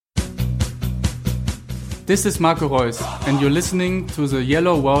This is Marco Reus, and you're listening to the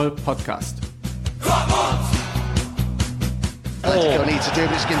Yellow Wall podcast. Atletico need to do,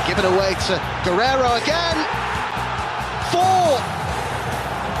 but it's going to give it away to Guerrero again. 4!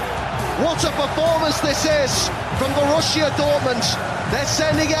 What a performance this is from Borussia Dortmund. They're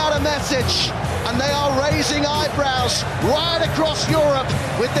sending out a message, and they are raising eyebrows right across Europe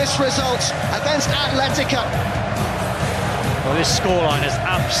with this result against Atletico. Well, this scoreline is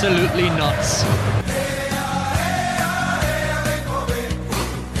absolutely nuts.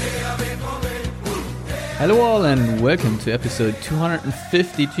 Hello all and welcome to episode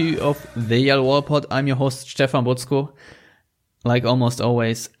 252 of the Yellow Wall Pod. I'm your host Stefan Butzko, like almost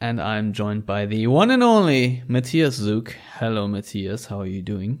always, and I'm joined by the one and only Matthias Zuk. Hello Matthias, how are you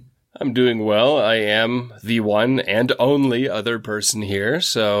doing? I'm doing well. I am the one and only other person here,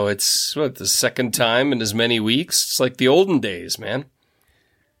 so it's the second time in as many weeks. It's like the olden days, man.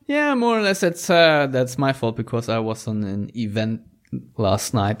 Yeah, more or less. That's my fault because I was on an event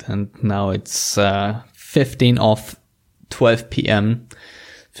last night, and now it's 15 of 12 p.m.,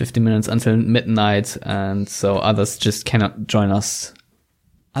 50 minutes until midnight, and so others just cannot join us.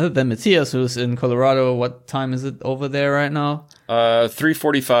 Other than Matthias, who's in Colorado. What time is it over there right now?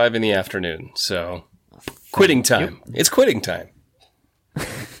 3:45 in the afternoon, so quitting time. It's quitting time.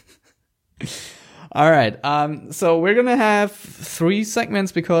 All right. So we're going to have 3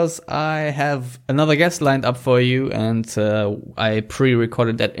 segments because I have another guest lined up for you, and I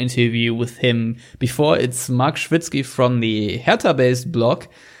pre-recorded that interview with him before. It's Mark Schwitzky from the Hertha-based blog,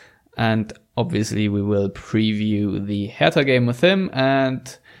 and obviously we will preview the Hertha game with him,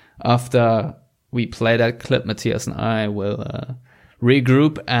 and after we play that clip, Matthias and I will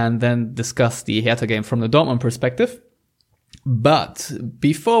regroup and then discuss the Hertha game from the Dortmund perspective. But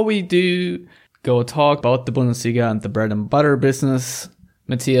before we do go talk about the Bundesliga and the bread and butter business,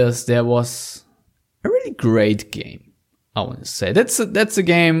 Matthias, there was a really great game, I want to say. That's a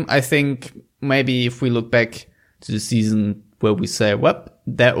game, I think, maybe if we look back to the season where we say, well,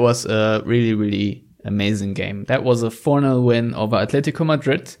 that was a really, really amazing game. That was a 4-0 win over Atletico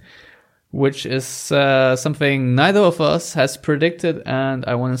Madrid, which is something neither of us has predicted, and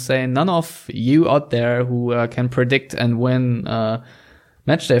I want to say none of you out there who can predict and win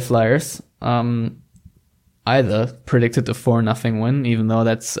matchday flyers either predicted a 4-0 win, even though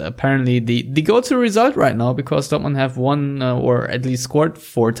that's apparently the go-to result right now because Dortmund have won or at least scored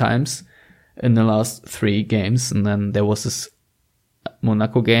 4 times in the last 3 games, and then there was this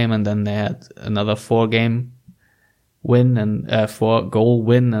Monaco game, and then they had another 4-game win and 4-goal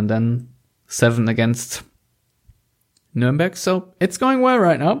win, and then 7 against Nuremberg. So it's going well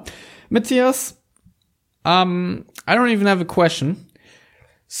right now. Matthias, I don't even have a question.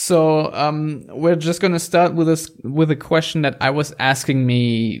 So we're just going to start with a question that I was asking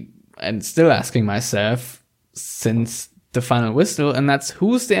me and still asking myself since the final whistle, and that's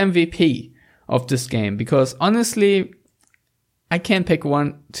who's the MVP of this game? Because honestly, I can't pick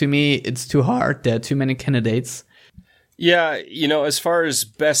one. To me, it's too hard. There are too many candidates. Yeah, as far as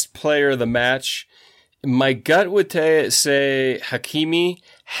best player of the match, my gut would say Hakimi,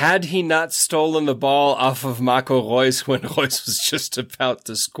 had he not stolen the ball off of Marco Reus when Reus was just about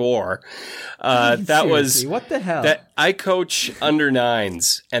to score. That was what the hell? That I coach under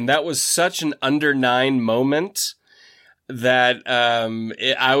 9s, and that was such an under 9 moment that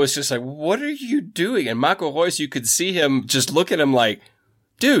I was just like, what are you doing? And Marco Reus, you could see him just look at him like,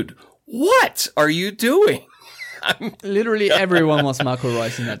 dude, what are you doing? Literally everyone was Marco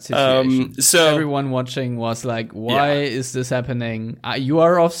Reus in that situation. So everyone watching was like, why is this happening? You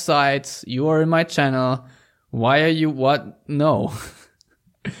are offside. You are in my channel. Why are you what? No.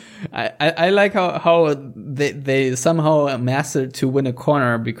 I like how they somehow mastered to win a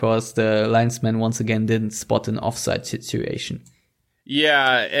corner because the linesman once again didn't spot an offside situation.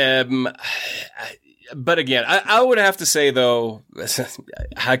 Yeah, but again, I would have to say, though,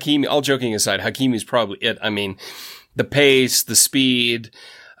 Hakimi, all joking aside, Hakimi's probably it. I mean, the pace, the speed,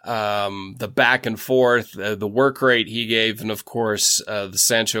 the back and forth, the work rate he gave, and of course, the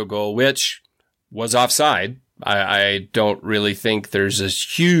Sancho goal, which was offside. I don't really think there's a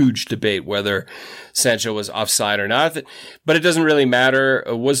huge debate whether Sancho was offside or not, but it doesn't really matter.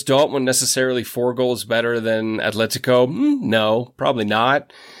 Was Dortmund necessarily 4 goals better than Atletico? No, probably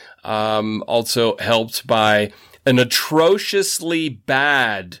not. Also helped by an atrociously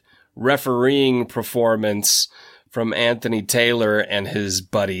bad refereeing performance from Anthony Taylor and his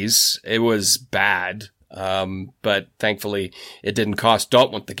buddies. It was bad. But thankfully it didn't cost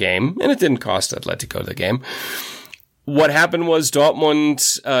Dortmund the game, and it didn't cost Atletico the game. What happened was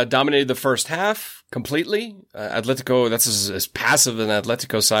Dortmund dominated the first half completely. Atletico, that's as passive an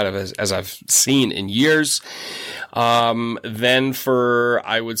Atletico side of as I've seen in years. Then for,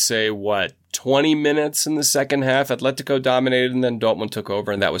 I would say, 20 minutes in the second half, Atletico dominated, and then Dortmund took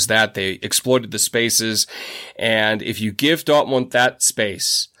over, and that was that. They exploited the spaces, and if you give Dortmund that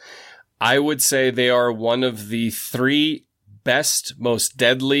space, I would say they are one of the 3 best, most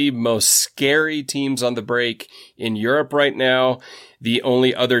deadly, most scary teams on the break in Europe right now. The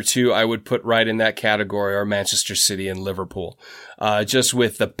only other 2 I would put right in that category are Manchester City and Liverpool. Just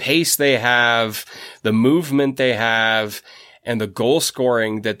with the pace they have, the movement they have, and the goal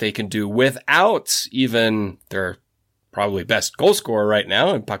scoring that they can do without even their probably best goal scorer right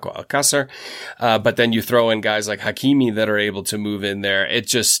now in Paco Alcácer. But then you throw in guys like Hakimi that are able to move in there. It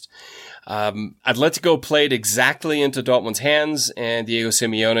just, Atletico played exactly into Dortmund's hands, and Diego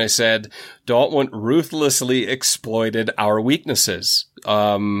Simeone said, Dortmund ruthlessly exploited our weaknesses.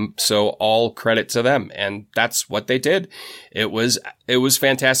 So all credit to them. And that's what they did. It was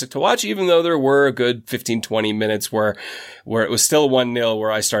fantastic to watch, even though there were a good 15, 20 minutes where it was still 1-0,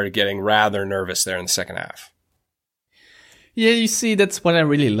 where I started getting rather nervous there in the second half. Yeah, you see, that's what I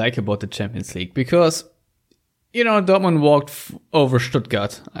really like about the Champions League, because, you know, Dortmund walked over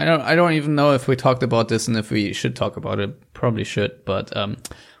Stuttgart. I don't even know if we talked about this and if we should talk about it. Probably should, but,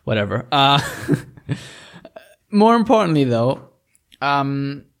 whatever. More importantly though,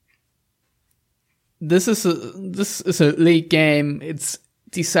 this is a league game. It's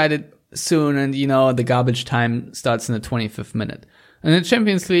decided soon, and you know the garbage time starts in the 25th minute. And in the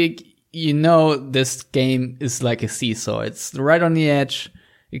Champions League, you know this game is like a seesaw. It's right on the edge.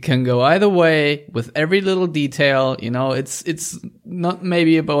 It can go either way with every little detail. You know, it's not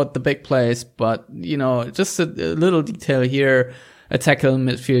maybe about the big plays, but you know, just a little detail here. A tackle in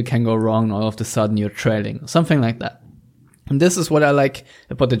midfield can go wrong, and all of a sudden you're trailing, something like that. And this is what I like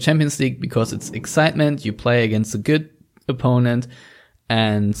about the Champions League, because it's excitement. You play against a good opponent,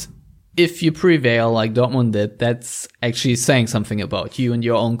 and if you prevail like Dortmund did, that's actually saying something about you and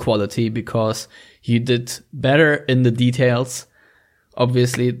your own quality, because you did better in the details.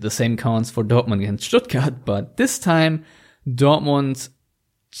 Obviously, the same counts for Dortmund against Stuttgart, but this time Dortmund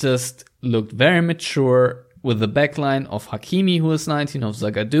just looked very mature with the backline of Hakimi, who is 19, of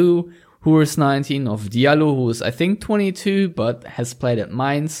Zagadou, who is 19, of Diallo, who is, I think, 22, but has played at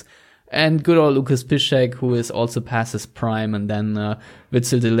Mainz, and good old Lucas Piszczek, who is also past his prime, and then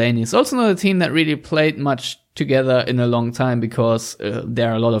Witsel Delaney is also not a team that really played much together in a long time, because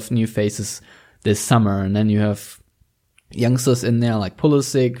there are a lot of new faces this summer, and then you have youngsters in there like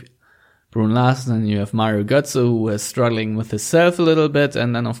Pulisic, Brun Larsen, and you have Mario Götze, who is struggling with himself a little bit,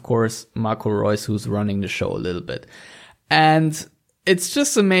 and then of course Marco Reus, who's running the show a little bit. And it's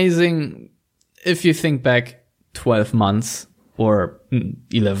just amazing if you think back 12 months or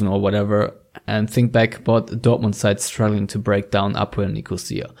 11 or whatever, and think back about the Dortmund side struggling to break down Apoel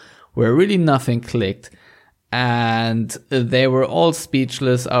Nicosia, where really nothing clicked, and they were all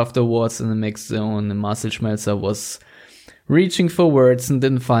speechless afterwards in the mixed zone, and Marcel Schmelzer was reaching for words and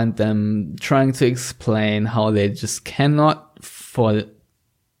didn't find them, trying to explain how they just cannot, for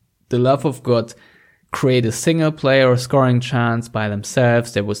the love of God, create a single player or scoring chance by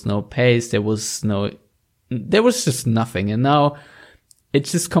themselves. There was no pace, there was just nothing. And now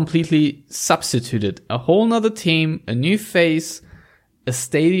it's just completely substituted. A whole nother team, a new face, a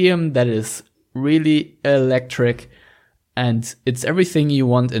stadium that is really electric, and it's everything you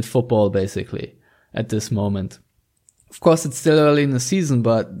want in football, basically, at this moment. Of course, it's still early in the season,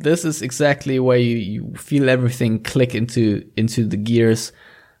 but this is exactly where you feel everything click into the gears,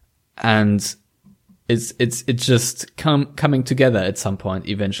 and it's just coming together at some point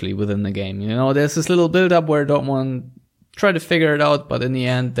eventually within the game. You know, there's this little build up where Dortmund try to figure it out, but in the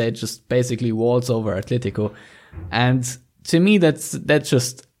end they just basically waltz over Atletico. And to me, that's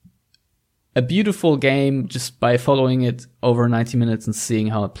just a beautiful game just by following it over 90 minutes and seeing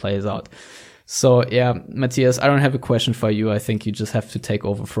how it plays out. So yeah, Matthias, I don't have a question for you. I think you just have to take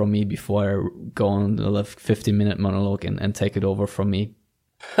over from me before I go on the 50-minute monologue and take it over from me.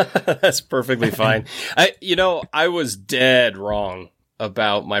 That's perfectly fine. I was dead wrong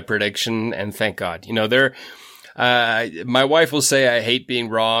about my prediction, and thank God. You know, my wife will say I hate being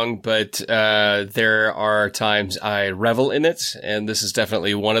wrong, but there are times I revel in it, and this is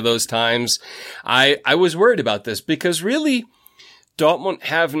definitely one of those times. I was worried about this because really, Dortmund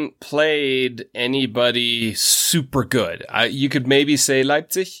haven't played anybody super good. You could maybe say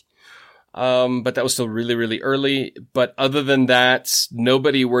Leipzig, but that was still really, really early. But other than that,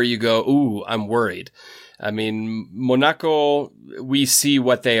 nobody where you go, ooh, I'm worried. I mean, Monaco, we see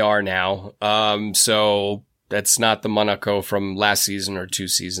what they are now. So That's not the Monaco from last season or 2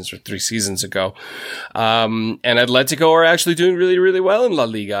 seasons or 3 seasons ago. And Atletico are actually doing really, really well in La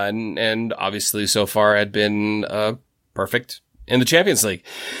Liga, and obviously so far had been perfect in the Champions League.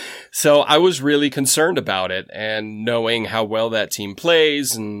 So I was really concerned about it, and knowing how well that team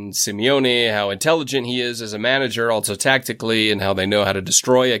plays, and Simeone, how intelligent he is as a manager, also tactically, and how they know how to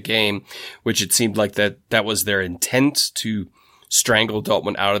destroy a game, which it seemed like that was their intent, to strangle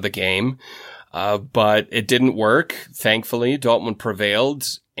Dortmund out of the game. But it didn't work. Thankfully, Dortmund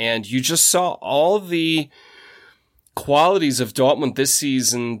prevailed, and you just saw all the qualities of Dortmund this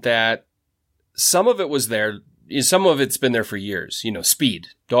season that some of it was there. Some of it's been there for years. Speed.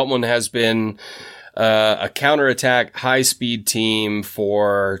 Dortmund has been a counterattack, high-speed team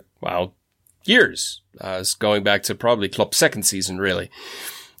for, years. It's going back to probably Klopp's second season, really.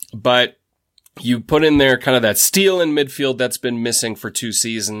 But you put in there kind of that steel in midfield that's been missing for 2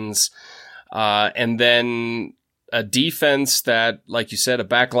 seasons. And then a defense that, like you said, a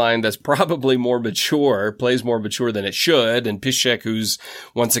backline that's probably more mature, plays more mature than it should. And Piszczek, who's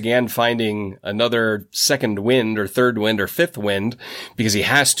once again finding another second wind or third wind or fifth wind because he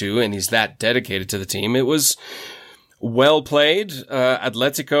has to, and he's that dedicated to the team. It was well played.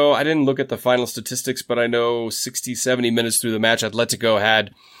 Atletico, I didn't look at the final statistics, but I know 60, 70 minutes through the match, Atletico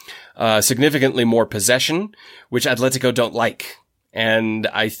had significantly more possession, which Atletico don't like. And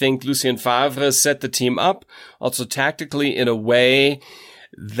I think Lucien Favre set the team up also tactically in a way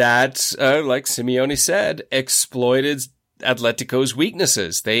that, like Simeone said, exploited Atletico's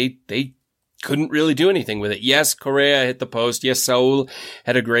weaknesses. They couldn't really do anything with it. Yes, Correa hit the post. Yes, Saul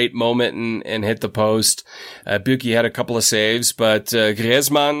had a great moment and hit the post. Buki had a couple of saves, but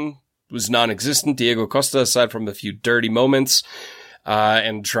Griezmann was non-existent. Diego Costa, aside from a few dirty moments,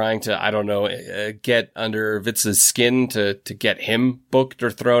 and trying to, get under Witz's skin to get him booked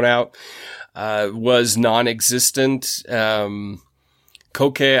or thrown out, was non-existent.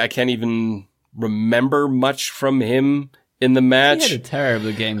 Koke, I can't even remember much from him in the match. He had a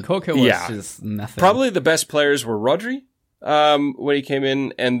terrible game. Koke was just nothing. Probably the best players were Rodri, when he came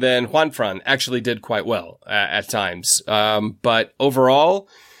in, and then Juanfran actually did quite well at times. But overall,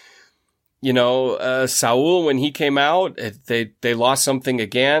 Saul, when he came out, they lost something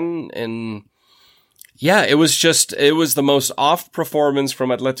again. And it was the most off performance from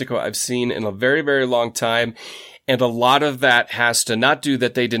Atletico I've seen in a very, very long time. And a lot of that has to not do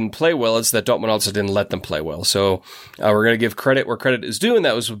that they didn't play well. It's that Dortmund also didn't let them play well. So, we're going to give credit where credit is due. And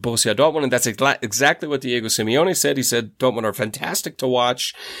that was with Borussia Dortmund. And that's exactly what Diego Simeone said. He said, Dortmund are fantastic to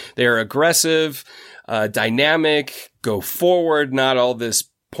watch. They are aggressive, dynamic, go forward, not all this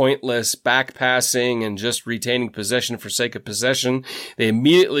pointless back passing and just retaining possession for sake of possession. They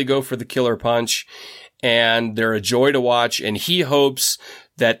immediately go for the killer punch, and they're a joy to watch. And he hopes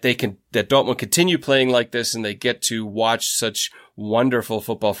that that Dortmund continue playing like this, and they get to watch such wonderful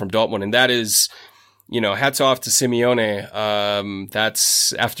football from Dortmund. And that is, hats off to Simeone.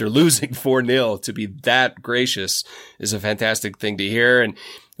 That's after losing 4-0 to be that gracious is a fantastic thing to hear. And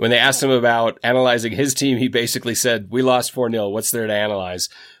when they asked him about analyzing his team, he basically said, we lost 4-0. What's there to analyze?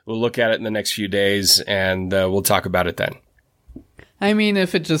 We'll look at it in the next few days, and we'll talk about it then. I mean,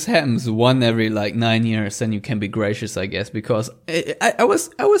 if it just happens one every 9 years, then you can be gracious, I guess, because I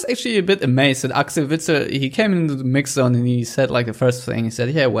was actually a bit amazed that Axel Witsel, he came into the mix zone and he said the first thing, he said,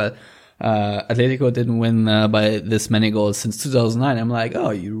 Atletico didn't win by this many goals since 2009. I'm like,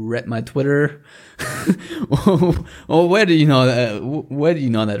 oh, you read my Twitter? Well, where do you know that? Where do you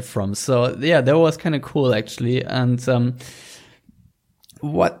know that from? So that was kind of cool actually. And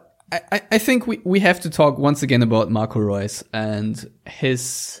what I think we have to talk once again about Marco Reus and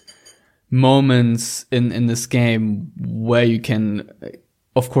his moments in this game where you can,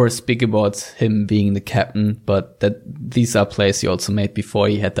 of course, speak about him being the captain, but that these are plays he also made before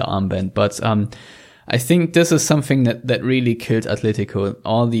he had the armband. But I think this is something that really killed Atletico.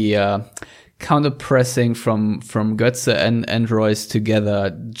 All the counter pressing from Götze and Reus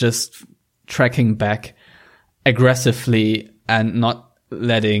together, just tracking back aggressively and not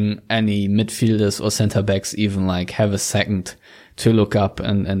letting any midfielders or center backs even have a second to look up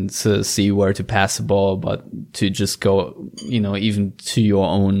and to see where to pass the ball, but to just go, even to your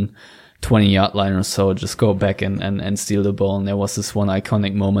own 20-yard line or so, just go back and steal the ball. And there was this one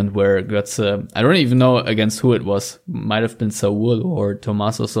iconic moment where Götze, I don't even know against who it was, might have been Saul or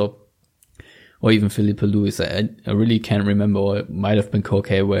Tommaso, or even Filipe Luis. I really can't remember, or it might have been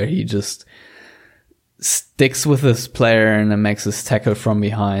Koke, where he just sticks with this player and then makes this tackle from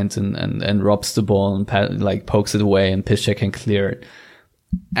behind and robs the ball and pokes it away, and Piszczek can clear it.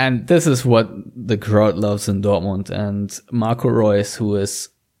 And this is what the crowd loves in Dortmund. And Marco Reus, who is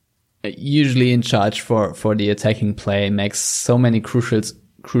usually in charge for the attacking play, makes so many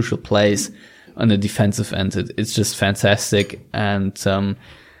crucial plays on the defensive end. It's just fantastic. And,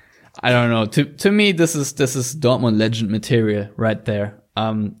 I don't know. To me, this is Dortmund legend material right there.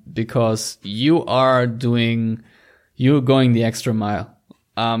 Because you're going the extra mile.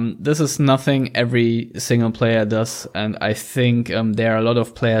 This is nothing every single player does. And I think, there are a lot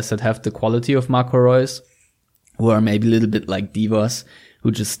of players that have the quality of Marco Reus, who are maybe a little bit like divas,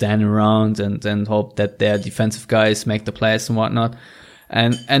 who just stand around and hope that their defensive guys make the plays and whatnot.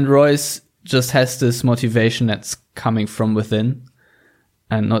 And Reus just has this motivation that's coming from within.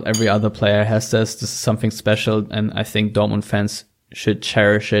 And not every other player has this. This is something special. And I think Dortmund fans should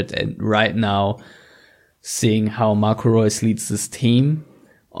cherish it. And right now, seeing how Marco Reus leads this team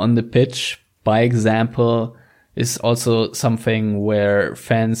on the pitch by example is also something where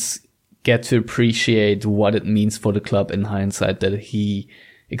fans get to appreciate what it means for the club in hindsight, that he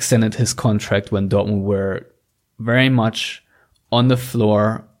extended his contract when Dortmund were very much on the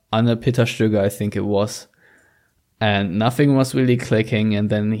floor under Peter Stöger, I think it was. And nothing was really clicking. And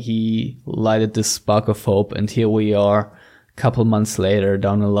then he lighted this spark of hope. And here we are a couple months later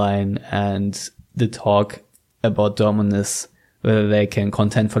down the line. And the talk about Dortmund is whether they can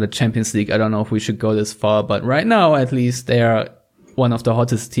contend for the Champions League. I don't know if we should go this far, but right now, at least, they are one of the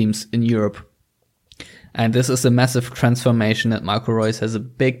hottest teams in Europe. And this is a massive transformation that Marco Reus has a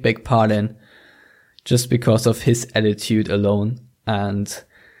big, big part in, just because of his attitude alone and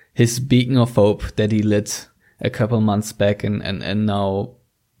his beacon of hope that he lit a couple months back, and now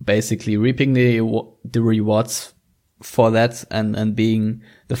basically reaping the rewards for that and being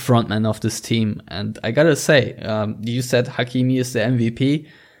the frontman of this team. And I gotta say, you said Hakimi is the MVP,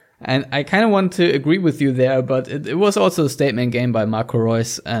 and I kind of want to agree with you there, but it was also a statement game by Marco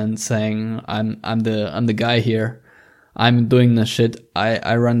Reus and saying, I'm the guy here. I'm doing the shit.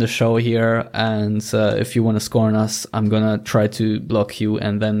 I run the show here, and if you want to score on us, I'm gonna try to block you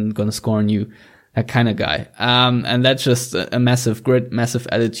and then gonna score on you. That kind of guy. And that's just a massive grit, massive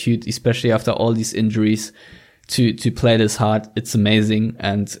attitude, especially after all these injuries, to play this hard. It's amazing.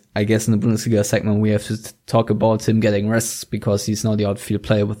 And I guess in the Bundesliga segment, we have to talk about him getting rests because he's now the outfield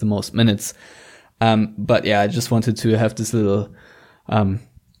player with the most minutes. But yeah, I just wanted to have this little,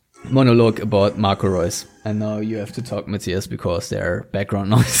 monologue about Marco Reus. And now you have to talk, Matthias, because there are background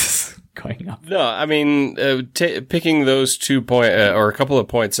noises going up. No, I mean, picking those 2 points, or a couple of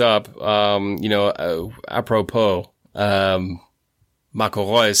points up, apropos,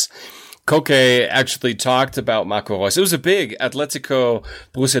 Marco Reus, Koke actually talked about Marco Reus. It was a big Atletico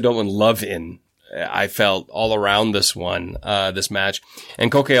Borussia Dortmund love-in, I felt, all around this one, this match.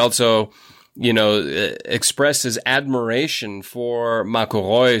 And Koke also, expressed his admiration for Marco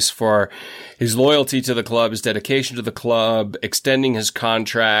Reus, for his loyalty to the club, his dedication to the club, extending his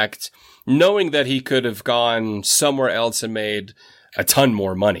contract, knowing that he could have gone somewhere else and made a ton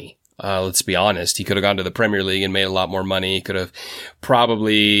more money. Let's be honest. He could have gone to the Premier League and made a lot more money. He could have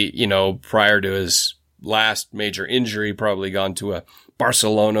probably, prior to his last major injury, probably gone to a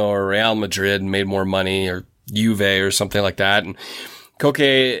Barcelona or Real Madrid and made more money, or Juve or something like that. And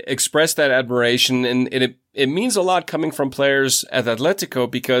Koke expressed that admiration, and it means a lot coming from players at Atletico,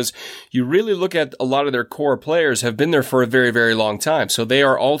 because you really look at a lot of their core players have been there for a very, very long time. So they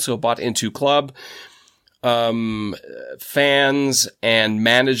are also bought into club, fans and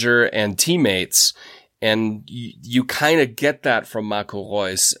manager and teammates. And you kind of get that from Marco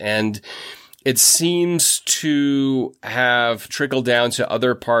Reus. And it seems to have trickled down to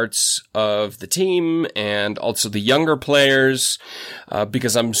other parts of the team and also the younger players,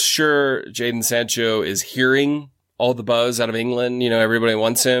 because I'm sure Jadon Sancho is hearing all the buzz out of England. Everybody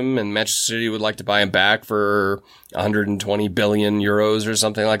wants him, and Manchester City would like to buy him back for 120 billion euros or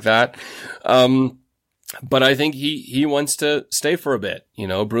something like that. But I think he wants to stay for a bit.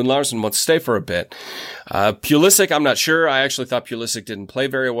 Brun Larsen wants to stay for a bit. Pulisic, I'm not sure. I actually thought Pulisic didn't play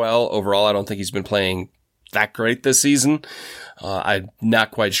very well. Overall, I don't think he's been playing that great this season. I'm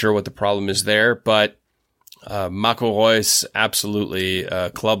not quite sure what the problem is there, but Marco Reus, absolutely a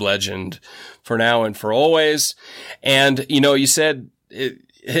club legend for now and for always. And, you said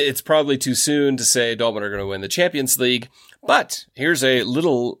it's probably too soon to say Dortmund are going to win the Champions League. But here's a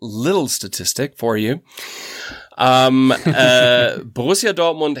little statistic for you. Borussia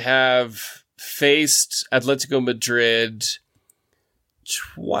Dortmund have faced Atletico Madrid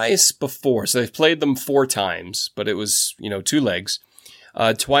twice before. So they've played them 4 times, but it was, 2 legs.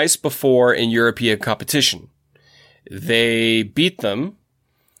 Twice before in European competition. They beat them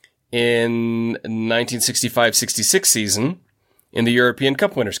in 1965-66 season in the European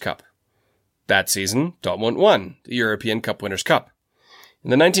Cup Winners' Cup. That season, Dortmund won the European Cup Winners' Cup. In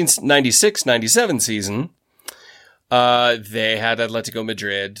the 1996-97 season, they had Atletico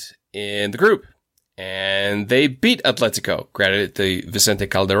Madrid in the group. And they beat Atletico. Granted, at the Vicente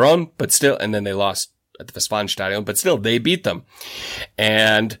Calderón, but still, and then they lost at the Westfalenstadion, but still, they beat them.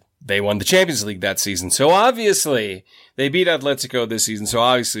 And they won the Champions League that season. So obviously, they beat Atletico this season. So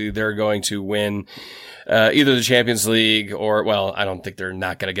obviously, they're going to win either the Champions League or, well, I don't think they're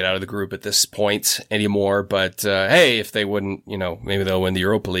not going to get out of the group at this point anymore. But hey, if they wouldn't, maybe they'll win the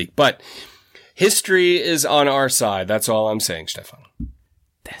Europa League. But history is on our side. That's all I'm saying, Stefan.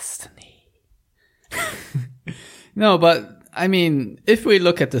 Destiny. No, but I mean, if we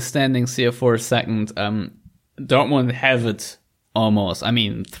look at the standings here for a second, Dortmund have it almost. I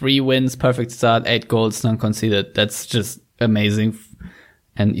mean, 3 wins, perfect start, 8 goals, none conceded. That's just amazing.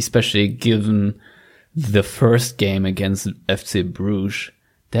 And especially given the first game against FC Bruges,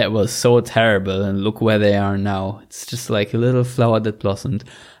 that was so terrible. And look where they are now. It's just like a little flower that blossomed.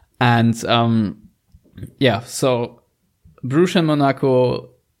 And, so Bruges and Monaco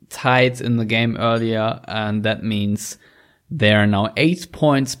tied in the game earlier, and that means they are now 8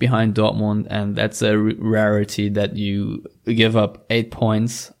 points behind Dortmund, and that's a rarity that you give up 8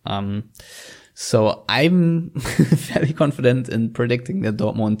 points. So I'm fairly confident in predicting that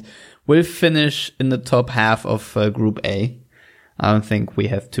Dortmund will finish in the top half of Group A. I don't think we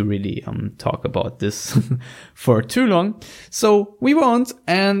have to really talk about this for too long. So we won't,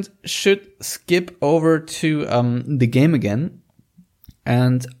 and should skip over to the game again.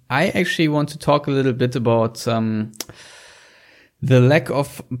 And I actually want to talk a little bit about the lack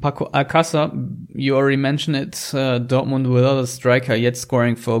of Paco Alcácer. You already mentioned it. Dortmund without a striker yet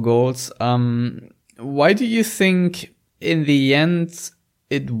scoring 4 goals. Why do you think in the end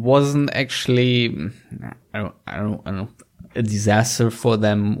it wasn't actually I don't know, a disaster for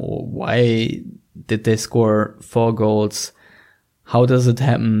them? Or why did they score 4 goals? How does it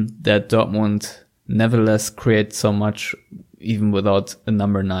happen that Dortmund nevertheless create so much even without a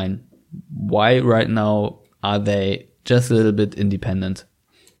number 9? Why right now are they just a little bit independent?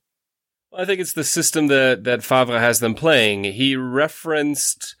 Well, I think it's the system that Favre has them playing. He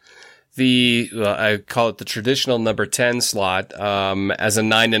referenced I call it the traditional number 10 slot, as a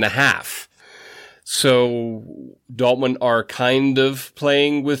 9.5. So Dortmund are kind of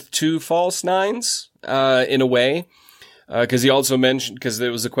playing with 2 false 9s, in a way. Because he also mentioned, because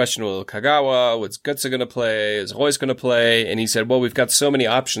there was a question, well, Kagawa, what's Götze going to play? Is Reus going to play? And he said, well, we've got so many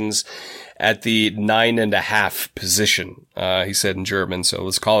options at the 9.5 position, he said in German. So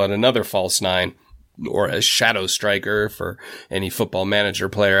let's call it another false 9 or a shadow striker for any Football Manager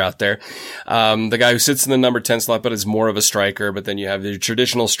player out there. The guy who sits in the number 10 slot, but is more of a striker. But then you have the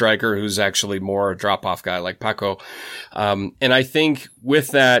traditional striker who's actually more a drop-off guy like Paco. And I think with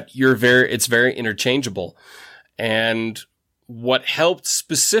that, it's very interchangeable. And what helped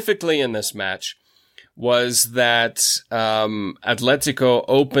specifically in this match was that Atletico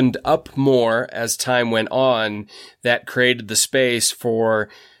opened up more as time went on. That created the space for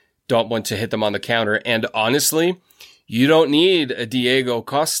Dortmund to hit them on the counter. And honestly, you don't need a Diego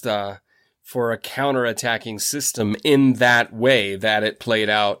Costa for a counter-attacking system in that way that it played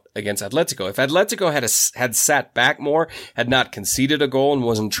out against Atletico. If Atletico had sat back more, had not conceded a goal and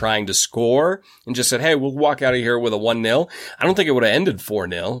wasn't trying to score and just said, hey, we'll walk out of here with a 1-0, I don't think it would have ended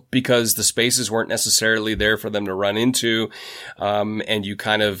 4-0 because the spaces weren't necessarily there for them to run into, and you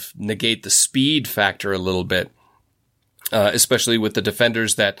kind of negate the speed factor a little bit. Especially with the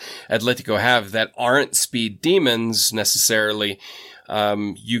defenders that Atletico have that aren't speed demons necessarily,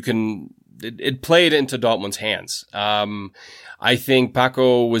 it played into Dortmund's hands. I think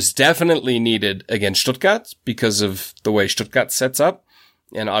Paco was definitely needed against Stuttgart because of the way Stuttgart sets up,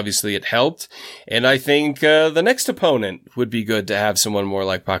 and obviously it helped. And I think the next opponent would be good to have someone more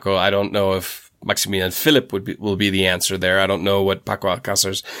like Paco. I don't know if Maximilian Philipp will be the answer there. I don't know what Paco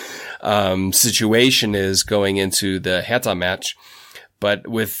Alcácer's situation is going into the Hertha match. But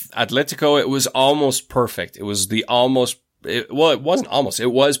with Atletico, it was almost perfect. It was it wasn't almost.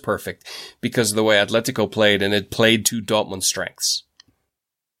 It was perfect because of the way Atletico played, and it played to Dortmund's strengths.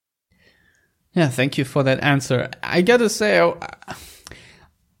 Yeah, thank you for that answer. I gotta say,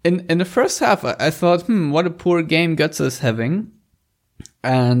 in the first half, I thought, what a poor game Götze is having.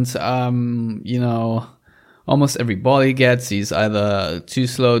 And, almost every ball he gets, he's either too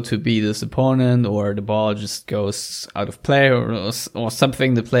slow to beat his opponent, or the ball just goes out of play, or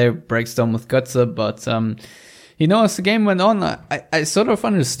something. The player breaks down with Götze. But, as the game went on, I sort of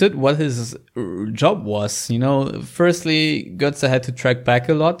understood what his job was. Firstly, Götze had to track back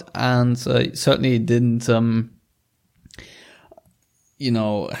a lot, and certainly didn't,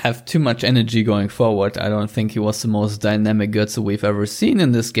 have too much energy going forward. I don't think he was the most dynamic Götze we've ever seen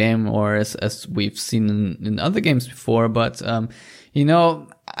in this game, or as we've seen in other games before. But,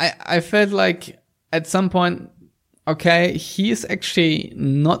 I felt like at some point, okay, he is actually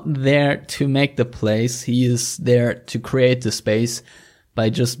not there to make the plays. He is there to create the space by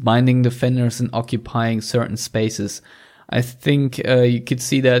just binding defenders and occupying certain spaces. I think you could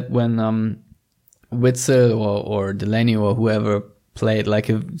see that when Witsel or Delaney or whoever played like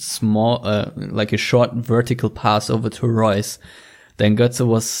a like a short vertical pass over to Royce, then Götze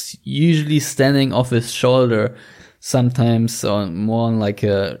was usually standing off his shoulder, sometimes more on like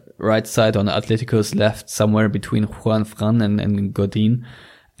a right side on Atletico's left, somewhere between Juan Fran and Godin,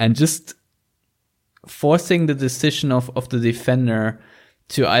 and just forcing the decision of the defender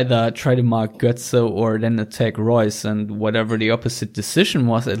to either try to mark Götze or then attack Royce. And whatever the opposite decision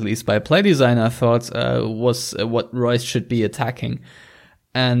was, at least by play design, I thought was what Royce should be attacking.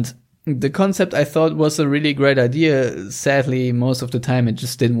 And the concept I thought was a really great idea. Sadly, most of the time it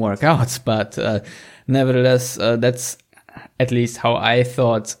just didn't work out. But nevertheless, that's at least how I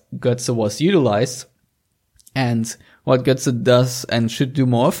thought Götze was utilized. And what Götze does and should do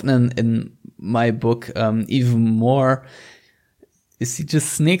more often in my book, even more, is he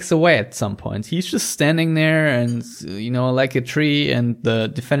just sneaks away at some point. He's just standing there and, like a tree, and the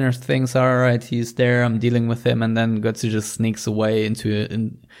defender thinks, all right, he's there, I'm dealing with him, and then Götze just sneaks away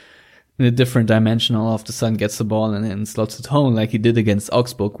in a different dimension. All of a sudden gets the ball and slots it home, like he did against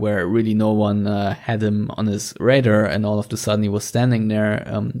Augsburg, where really no one had him on his radar, and all of a sudden he was standing there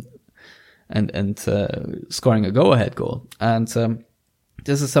and scoring a go-ahead goal. And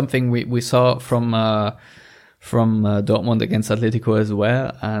this is something we saw from Dortmund against Atletico as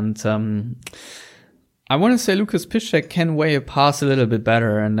well. And I want to say Lukas Piszczek can weigh a pass a little bit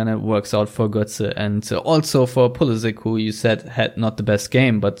better, and then it works out for Götze and also for Pulisic, who you said had not the best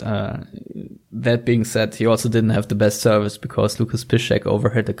game. But that being said, he also didn't have the best service because Lukas Piszczek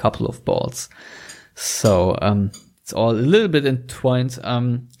overhit a couple of balls. So it's all a little bit entwined.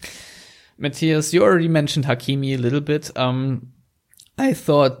 Matthias, you already mentioned Hakimi a little bit. I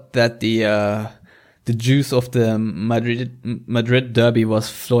thought that the juice of the Madrid derby was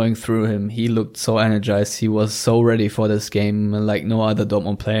flowing through him. He looked so energized. He was so ready for this game, like no other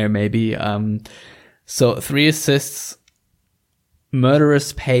Dortmund player, maybe. So 3 assists,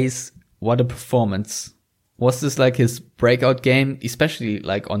 murderous pace. What a performance. Was this like his breakout game, especially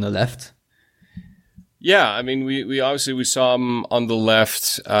like on the left? Yeah, I mean, we obviously saw him on the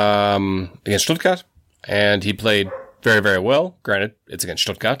left against Stuttgart, and he played very, very well. Granted, it's against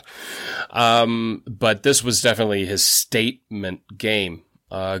Stuttgart. But this was definitely his statement game,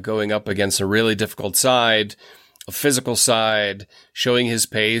 going up against a really difficult side, a physical side, showing his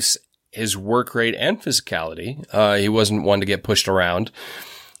pace, his work rate, and physicality. He wasn't one to get pushed around.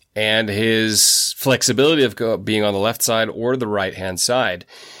 And his flexibility of being on the left side or the right-hand side.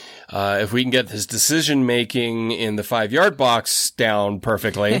 If we can get his decision making in the 5-yard box down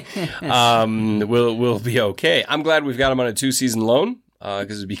perfectly, we'll be okay. I'm glad we've got him on a 2-season loan,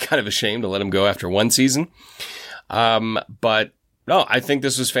 because it'd be kind of a shame to let him go after 1 season. But no, I think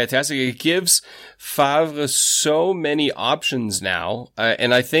this was fantastic. It gives Favre so many options now.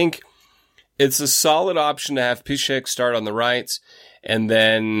 And I think it's a solid option to have Piszczek start on the right and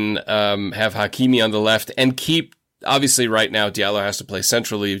then, have Hakimi on the left and keep. Obviously, right now, Diallo has to play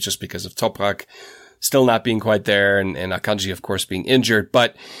centrally just because of Toprak still not being quite there and Akanji, of course, being injured.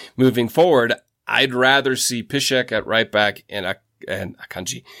 But moving forward, I'd rather see Piszczek at right back and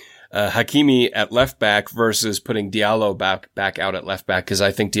Akanji, Hakimi at left back versus putting Diallo back out at left back, because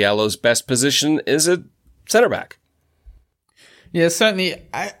I think Diallo's best position is at center back. Yeah, certainly.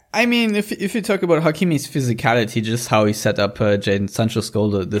 I mean, if you talk about Hakimi's physicality, just how he set up Jadon Sancho's goal,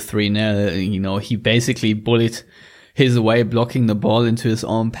 the 3-0, he basically bullied his way, blocking the ball into his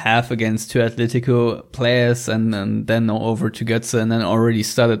own path against 2 Atletico players, and then over to Götze, and then already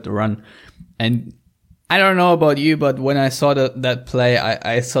started the run. And I don't know about you, but when I saw that play,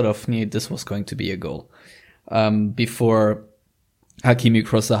 I sort of knew this was going to be a goal before Hakimi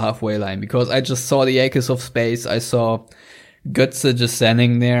crossed the halfway line, because I just saw the acres of space. I saw Götze just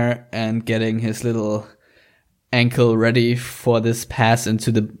standing there and getting his little ankle ready for this pass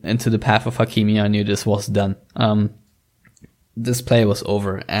into the path of Hakimi. I knew this was done. This play was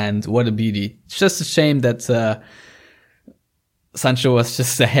over, and what a beauty. It's just a shame that Sancho was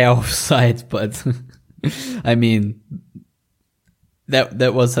just a hair offside, but I mean,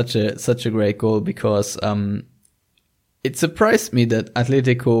 that was such a great goal, because it surprised me that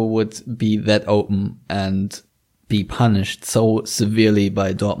Atletico would be that open and be punished so severely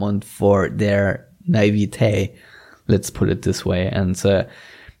by Dortmund for their naivete. Let's put it this way. And,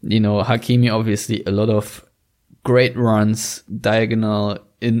 Hakimi, obviously a lot of great runs, diagonal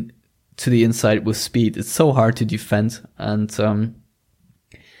in to the inside with speed. It's so hard to defend. And,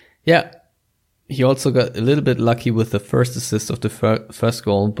 he also got a little bit lucky with the first assist of the first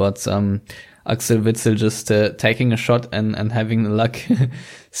goal, but, Axel Witsel just taking a shot and having the luck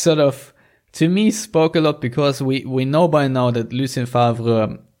sort of, to me, spoke a lot, because we know by now that Lucien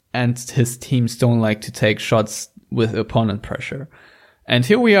Favre and his teams don't like to take shots with opponent pressure. And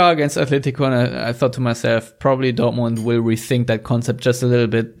here we are against Atletico, and I thought to myself, probably Dortmund will rethink that concept just a little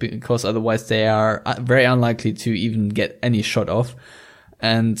bit, because otherwise they are very unlikely to even get any shot off.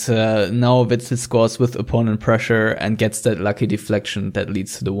 And now Witsel scores with opponent pressure and gets that lucky deflection that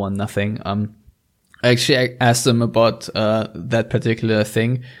leads to the 1-0. I asked him about that particular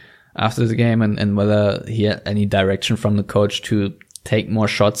thing after the game, and whether he had any direction from the coach to take more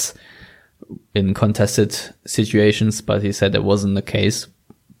shots in contested situations, but he said that wasn't the case.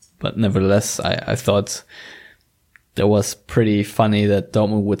 But nevertheless, I thought that was pretty funny that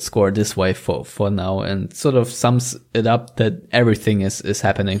Dortmund would score this way for now, and sort of sums it up that everything is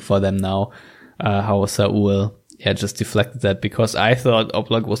happening for them now. How Saul just deflected that, because I thought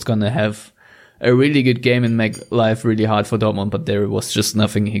Oblak was gonna have a really good game and make life really hard for Dortmund, but there was just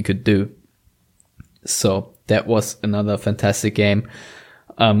nothing he could do. So that was another fantastic game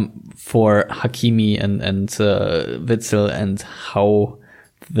for Hakimi and Witsel, and how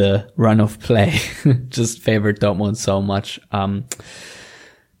the run of play just favored Dortmund so much. And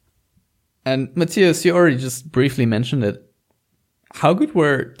Matthias, you already just briefly mentioned it. How good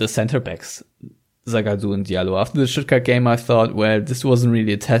were the center backs, Zagadou and Diallo? After the Stuttgart game, I thought, well, this wasn't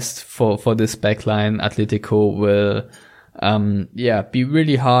really a test for this backline. Atletico will, be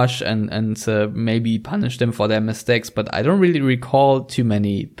really harsh and maybe punish them for their mistakes, but I don't really recall too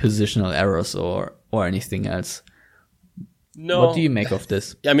many positional errors or anything else. No. What do you make of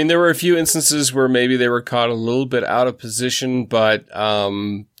this? I mean, there were a few instances where maybe they were caught a little bit out of position, but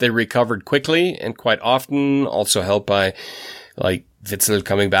they recovered quickly and quite often, also helped by like Witsel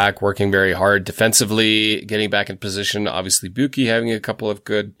coming back, working very hard defensively, getting back in position. Obviously, Buki having a couple of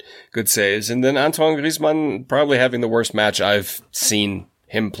good saves. And then Antoine Griezmann probably having the worst match I've seen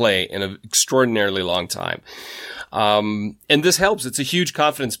him play in an extraordinarily long time. And this helps. It's a huge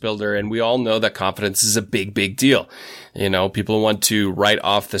confidence builder, and we all know that confidence is a big, big deal. You know, people want to write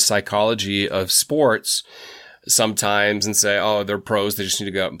off the psychology of sports sometimes and say, oh, they're pros, they just need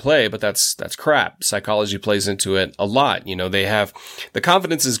to go out and play, but that's crap. Psychology plays into it a lot. You know, the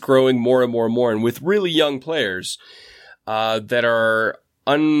confidence is growing more and more and more, and with really young players, that are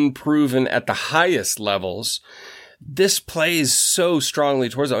unproven at the highest levels, this plays so strongly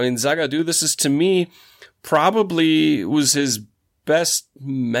towards them. I mean, Zagadou, this is to me, probably was his best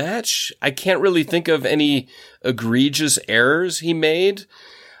match. I can't really think of any egregious errors he made.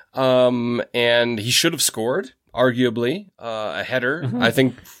 And he should have scored, arguably, a header, I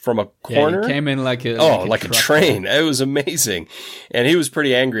think from a corner. Yeah, he came in like a train. It was amazing. And he was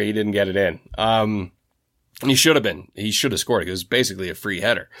pretty angry he didn't get it in. He should have been. He should have scored. It was basically a free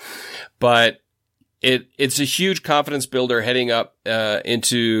header. But it's a huge confidence builder heading up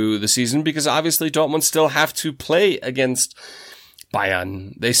into the season, because obviously Dortmund still have to play against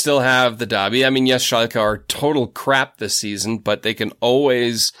Bayern. They still have the derby. I mean, yes, Schalke are total crap this season, but they can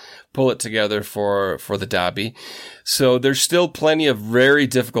always pull it together for the derby. So there's still plenty of very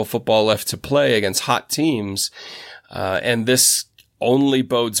difficult football left to play against hot teams. And this only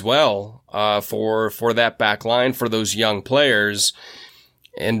bodes well for that back line, for those young players.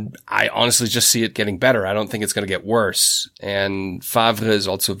 And I honestly just see it getting better. I don't think it's going to get worse. And Favre is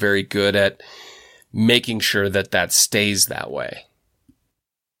also very good at making sure that stays that way.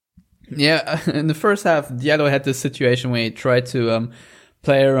 Yeah, in the first half, Diallo had this situation where he tried to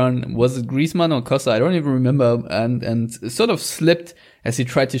play around, was it Griezmann or Costa? I don't even remember, and sort of slipped as he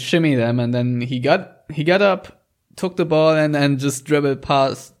tried to shimmy them, and then he got up, took the ball, and just dribbled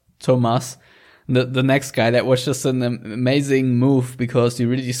past Thomas, the next guy. That was just an amazing move, because you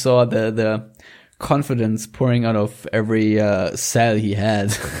really saw the confidence pouring out of every cell he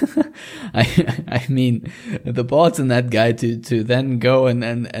had. I mean, the balls in that guy to then go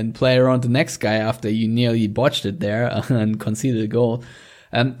and play around the next guy after you nearly botched it there and conceded a goal.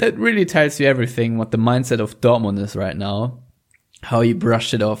 And that really tells you everything, what the mindset of Dortmund is right now, how he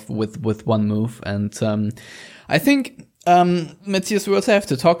brushed it off with one move. And I think, Matthias, we also have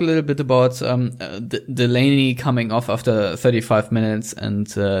to talk a little bit about Delaney coming off after 35 minutes and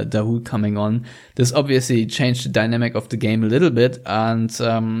Dahoud coming on. This obviously changed the dynamic of the game a little bit, and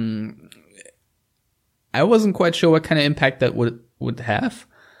I wasn't quite sure what kind of impact that would have.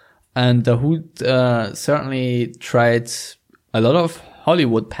 And Dahoud certainly tried a lot of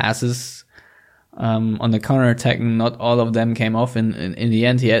Hollywood passes on the counter-attack. Not all of them came off. In the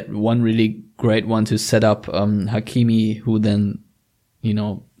end, he had one really great one to set up Hakimi, who then,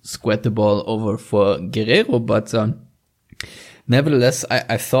 squared the ball over for Guerrero. But nevertheless,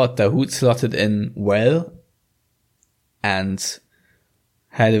 I thought Dahoud slotted in well and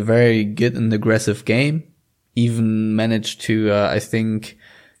had a very good and aggressive game. Even managed to, I think,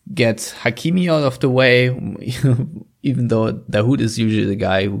 get Hakimi out of the way, even though Dahoud is usually the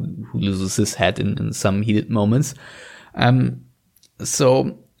guy who loses his head in some heated moments.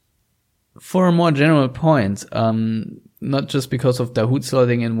 So, for a more general point, not just because of Dahoud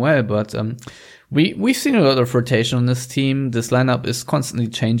slotting in well, but we've seen a lot of rotation on this team. This lineup is constantly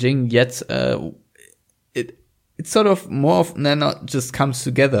changing, yet it sort of more often than not just comes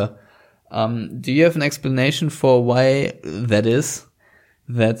together. Do you have an explanation for why that is?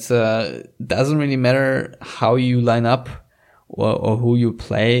 That doesn't really matter how you line up or who you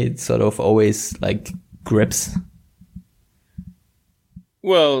play. It sort of always grips.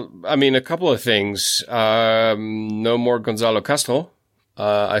 Well, I mean, a couple of things. No more Gonzalo Castro.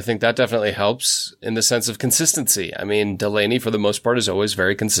 I think that definitely helps in the sense of consistency. I mean, Delaney, for the most part, is always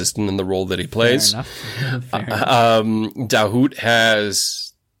very consistent in the role that he plays. Fair enough. Fair enough.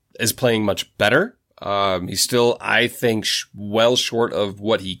 Dahoud is playing much better. He's still, I think, well short of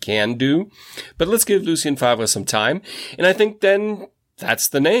what he can do. But let's give Lucien Favre some time. And I think then that's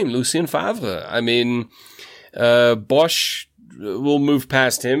the name, Lucien Favre. I mean, Bosch will move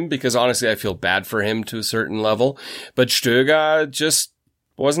past him because honestly, I feel bad for him to a certain level. But Stöger just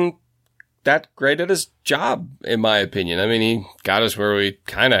wasn't that great at his job, in my opinion. I mean, he got us where we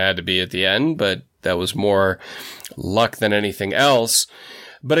kind of had to be at the end, but that was more luck than anything else.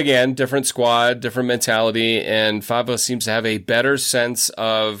 But again, different squad, different mentality, and Favre seems to have a better sense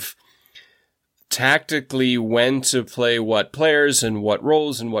of tactically when to play what players and what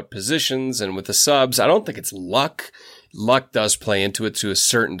roles and what positions and with the subs. I don't think it's luck. Luck does play into it to a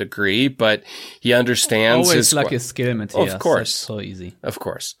certain degree, but he understands always luck is skill, Matthias. Of course. That's so easy. Of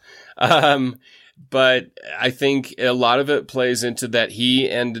course. But I think a lot of it plays into that he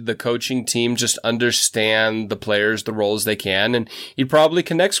and the coaching team just understand the players, the roles they can, and he probably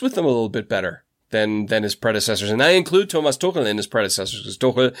connects with them a little bit better than his predecessors. And I include Thomas Tuchel in his predecessors because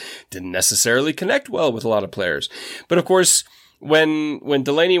Tuchel didn't necessarily connect well with a lot of players. But of course, when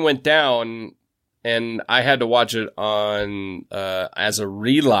Delaney went down, and I had to watch it on as a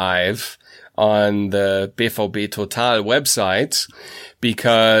relive on the BVB Total website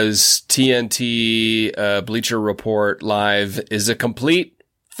because TNT Bleacher Report Live is a complete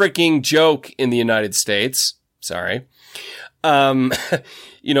freaking joke in the United States. Sorry.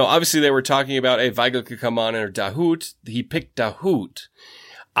 Obviously they were talking about, hey, Weigl could come on or Dahoud. He picked Dahoud.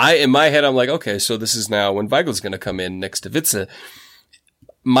 In my head, I'm like, okay, so this is now when Weigl's going to come in next to Witze.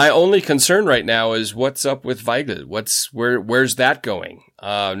 My only concern right now is what's up with Weigl. Where's that going?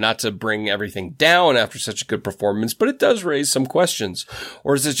 Not to bring everything down after such a good performance, but it does raise some questions.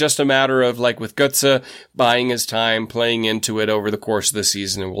 Or is it just a matter of like with Götze buying his time, playing into it over the course of the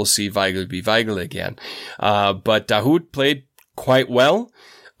season, and we'll see Weigl be Weigl again. But Dahoud played quite well.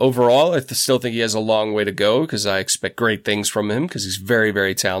 Overall, I still think he has a long way to go because I expect great things from him because he's very,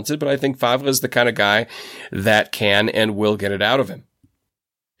 very talented. But I think Favre is the kind of guy that can and will get it out of him.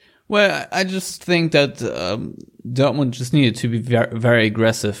 Well, I just think that Dortmund just needed to be very, very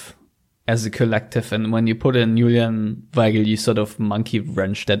aggressive as a collective. And when you put in Julian Weigl, you sort of monkey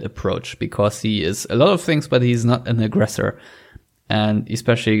wrench that approach because he is a lot of things, but he's not an aggressor. And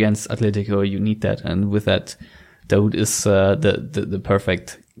especially against Atletico, you need that. And with that, Dahoud is the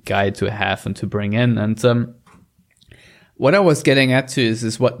perfect guy to have and to bring in. And what I was getting at to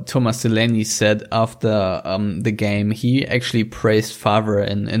is what Thomas Delaney said after the game. He actually praised Favre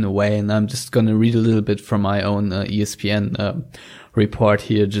in a way, and I'm just going to read a little bit from my own ESPN report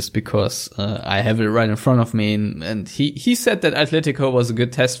here just because I have it right in front of me. And he said that Atletico was a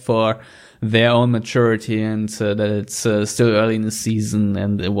good test for their own maturity and that it's still early in the season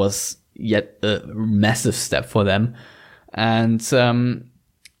and it was yet a massive step for them. And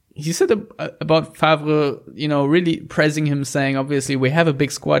he said about Favre, really praising him, saying, obviously, we have a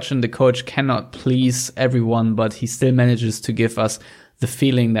big squad and the coach cannot please everyone, but he still manages to give us the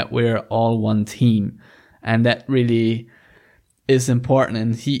feeling that we're all one team. And that really is important.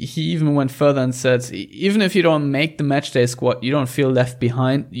 And he even went further and said, even if you don't make the matchday squad, you don't feel left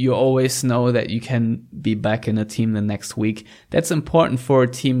behind. You always know that you can be back in a team the next week. That's important for a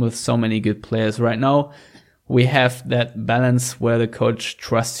team with so many good players. Right now, we have that balance where the coach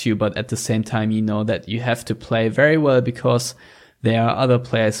trusts you, but at the same time, you know that you have to play very well because there are other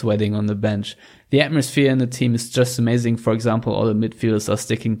players waiting on the bench. The atmosphere in the team is just amazing. For example, all the midfielders are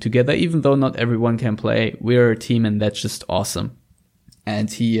sticking together, even though not everyone can play. We're a team, and that's just awesome.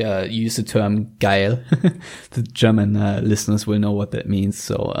 And he used the term geil. The German listeners will know what that means.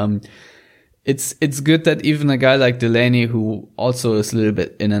 So it's good that even a guy like Delaney, who also is a little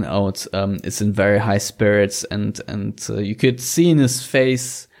bit in and out, is in very high spirits, and you could see in his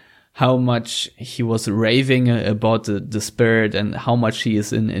face how much he was raving about the spirit and how much he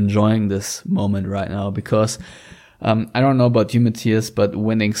is enjoying this moment right now. Because I don't know about you, Matthias, but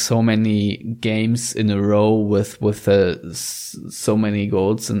winning so many games in a row with so many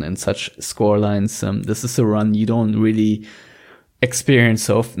goals and such score lines, this is a run you don't really experience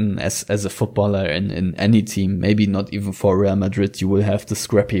often as a footballer in any team. Maybe not even for Real Madrid. You will have the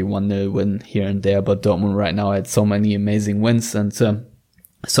scrappy 1-0 win here and there, but Dortmund right now had so many amazing wins, and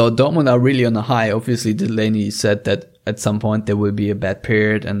so Dortmund are really on a high. Obviously, Delaney said that at some point there will be a bad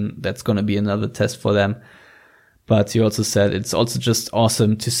period, and that's going to be another test for them. But he also said it's also just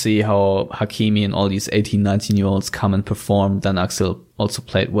awesome to see how Hakimi and all these 18, 19-year-olds come and perform. Dan Axel also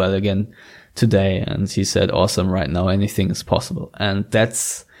played well again today, and he said, awesome, right now anything is possible. And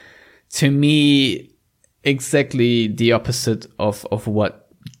that's, to me, exactly the opposite of what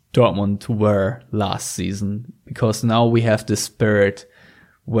Dortmund were last season, because now we have this spirit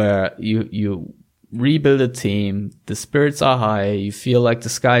where you rebuild a team, the spirits are high, you feel like the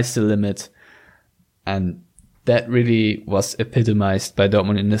sky's the limit, and that really was epitomized by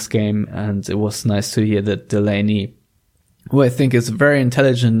Dortmund in this game. And it was nice to hear that Delaney, who I think is a very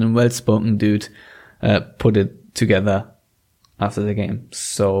intelligent and well-spoken dude, put it together after the game.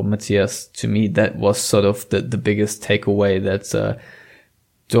 So, Matthias, to me, that was sort of the biggest takeaway, that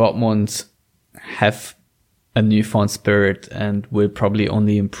Dortmund have a newfound spirit and will probably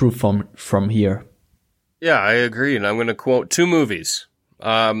only improve from here. Yeah, I agree. And I'm going to quote two movies.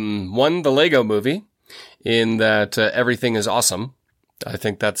 One, the Lego movie, in that everything is awesome. I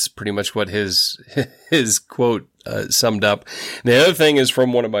think that's pretty much what his quote summed up. The other thing is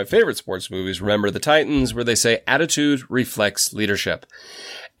from one of my favorite sports movies, Remember the Titans, where they say attitude reflects leadership.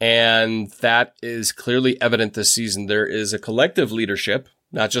 And that is clearly evident this season. There is a collective leadership,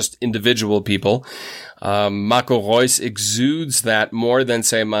 not just individual people. Marco Reus exudes that more than,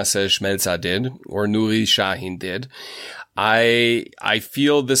 say, Marcel Schmelzer did or Nuri Sahin did. I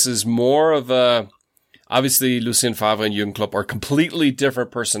feel this is more of a, obviously Lucien Favre and Jürgen Klopp are completely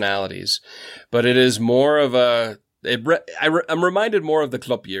different personalities, but it is more of I'm reminded more of the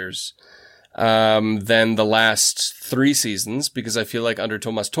Klopp years than the last 3 seasons, because I feel like under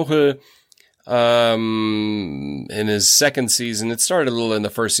Thomas Tuchel, in his second season, it started a little in the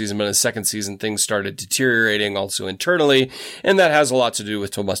first season, but in his second season, things started deteriorating also internally. And that has a lot to do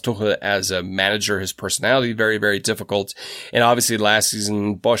with Thomas Tuchel as a manager, his personality, very, very difficult. And obviously last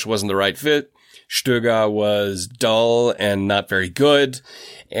season, Bosch wasn't the right fit. Stöger was dull and not very good.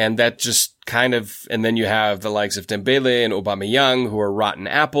 And that just kind of, and then you have the likes of Dembele and Aubameyang, who are rotten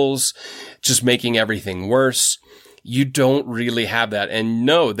apples, just making everything worse. You don't really have that. And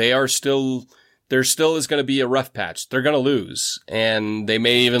no, there still is going to be a rough patch. They're going to lose, and they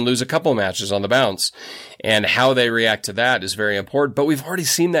may even lose a couple matches on the bounce. And how they react to that is very important. But we've already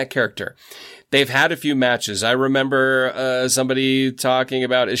seen that character. They've had a few matches. I remember somebody talking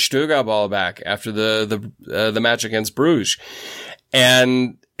about, is Stöger ball back after the match against Bruges?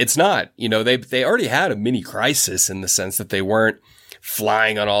 And it's not. You know, they already had a mini crisis in the sense that they weren't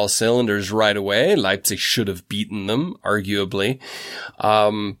flying on all cylinders right away. Leipzig should have beaten them, arguably,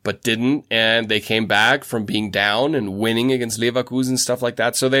 but didn't. And they came back from being down and winning against Leverkusen, stuff like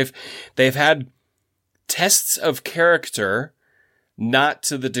that. So they've had tests of character, not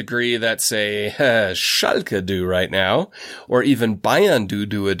to the degree that, say, Schalke do right now, or even Bayern do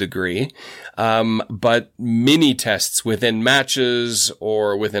to a degree, but mini tests within matches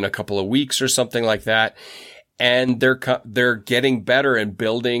or within a couple of weeks or something like that. And they're getting better and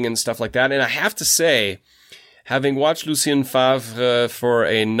building and stuff like that. And I have to say, having watched Lucien Favre for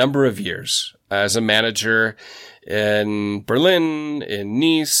a number of years as a manager in Berlin, in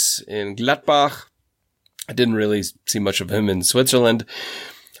Nice, in Gladbach, I didn't really see much of him in Switzerland.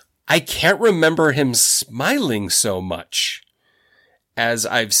 I can't remember him smiling so much as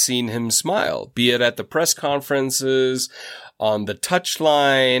I've seen him smile, be it at the press conferences, on the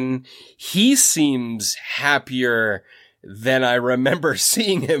touchline. He seems happier than I remember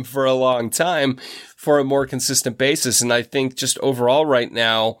seeing him for a long time for a more consistent basis. And I think just overall right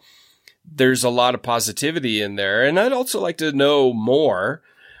now, there's a lot of positivity in there. And I'd also like to know more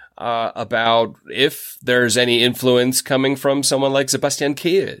about if there's any influence coming from someone like Sebastian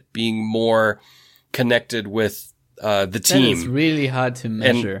Kehl being more connected with the team. It's really hard to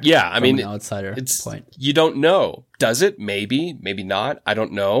measure. And yeah, I mean, an outsider point. You don't know. Does it? Maybe not. I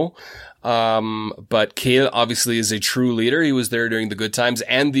don't know. But Kale obviously is a true leader. He was there during the good times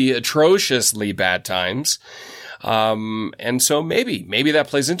and the atrociously bad times. And so maybe that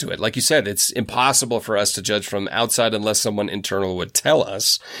plays into it. Like you said, it's impossible for us to judge from outside unless someone internal would tell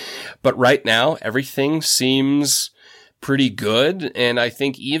us. But right now, everything seems pretty good. And I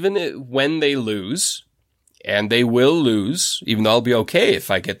think even when they lose, and they will lose, even though I'll be okay if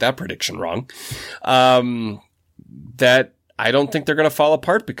I get that prediction wrong, that I don't think they're going to fall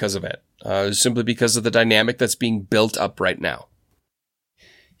apart because of it, simply because of the dynamic that's being built up right now.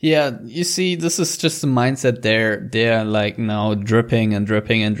 Yeah, you see, this is just the mindset they're like now dripping and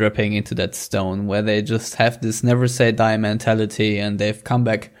dripping and dripping into that stone where they just have this never say die mentality, and they've come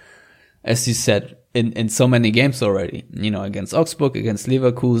back, as you said, in so many games already, against Augsburg, against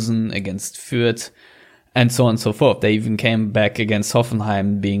Leverkusen, against Fürth, and so on and so forth. They even came back against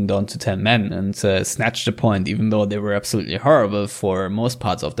Hoffenheim being down to 10 men and snatched a point, even though they were absolutely horrible for most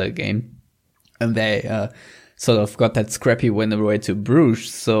parts of that game. And they, sort of got that scrappy win away to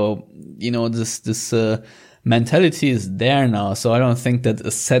Bruges. So, this mentality is there now. So I don't think that a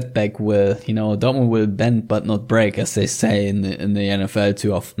setback will, Dortmund will bend but not break, as they say in the NFL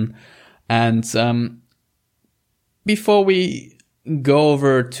too often. And, before we go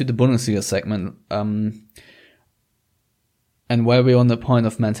over to the Bundesliga segment, and while we're on the point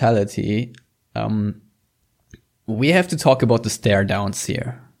of mentality, we have to talk about the stare downs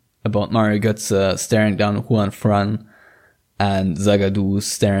here. About Mario Götze staring down Juan Fran and Zagadou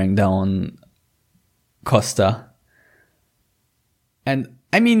staring down Costa. And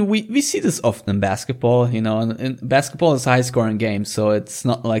I mean, we see this often in basketball, and basketball is a high scoring game, so it's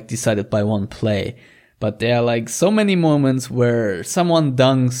not like decided by one play. But there are like so many moments where someone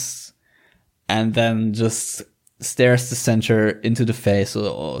dunks and then just stares the center into the face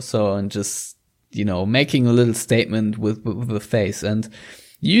or so, and just, making a little statement with the face. And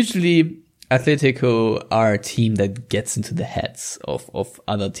usually, Atletico are a team that gets into the heads of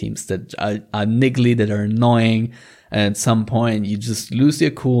other teams that are niggly, that are annoying. And at some point, you just lose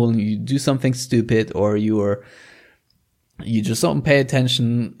your cool and you do something stupid, or you just don't pay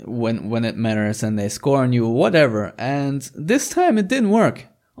attention when it matters, and they score on you or whatever. And this time it didn't work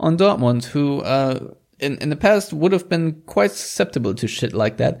on Dortmund, who in the past would have been quite susceptible to shit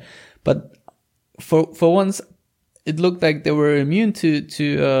like that. But for once, it looked like they were immune to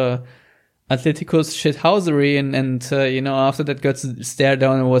Atletico's shithousery, and after that Götze stare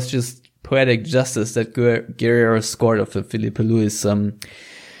down, it was just poetic justice that Guerrero scored after Filipe Luis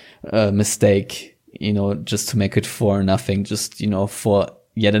mistake, just to make it 4-0, just for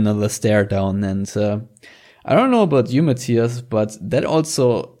yet another stare down. And I don't know about you, Matthias, but that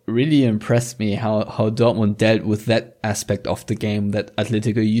also really impressed me how Dortmund dealt with that aspect of the game that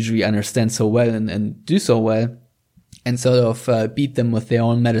Atletico usually understand so well and do so well, and sort of beat them with their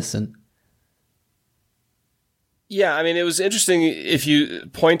own medicine. Yeah, I mean, it was interesting if you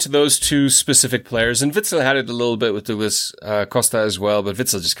point to those two specific players, and Witsel had it a little bit with Douglas Costa as well, but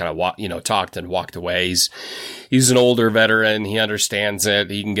Witsel just kind of talked and walked away. He's an older veteran. He understands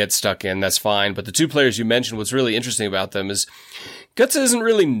it. He can get stuck in. That's fine. But the two players you mentioned, what's really interesting about them is Götze isn't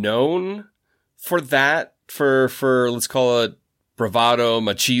really known for that, for let's call it bravado,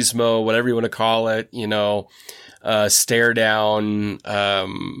 machismo, whatever you want to call it, stare down,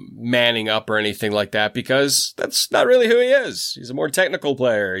 manning up or anything like that, because that's not really who he is. He's a more technical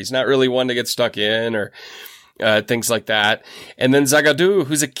player. He's not really one to get stuck in or things like that. And then Zagadou,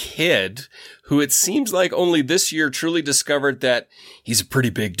 who's a kid who it seems like only this year truly discovered that he's a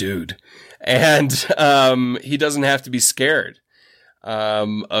pretty big dude, and he doesn't have to be scared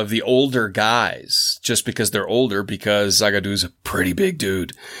of the older guys just because they're older, because Zagadou's a pretty big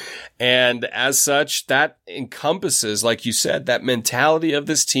dude. And as such, that encompasses, like you said, that mentality of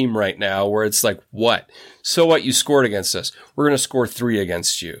this team right now, where it's like, what? So what? You scored against us. We're going to score 3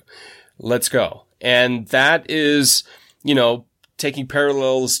 against you. Let's go. And that is, taking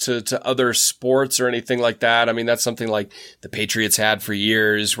parallels to other sports or anything like that. I mean, that's something like the Patriots had for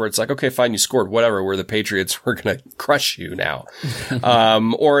years, where it's like, okay, fine, you scored, whatever. We're the Patriots. We're going to crush you now.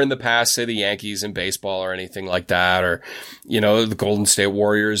 Or in the past, say the Yankees in baseball or anything like that, or, the Golden State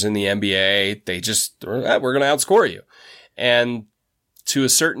Warriors in the NBA, they just, we're going to outscore you. And to a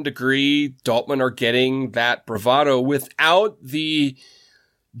certain degree, Dortmund are getting that bravado without the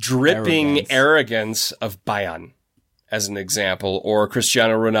dripping arrogance of Bayern. as an example, or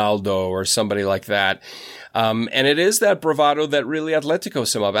Cristiano Ronaldo or somebody like that. And it is that bravado that really Atletico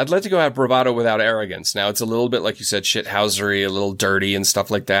sum up. Atletico have bravado without arrogance. Now it's a little bit, like you said, shithousery, a little dirty and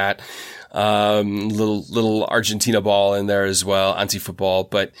stuff like that. Little Argentina ball in there as well, anti-football,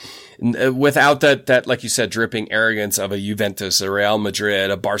 but without that, like you said, dripping arrogance of a Juventus, a Real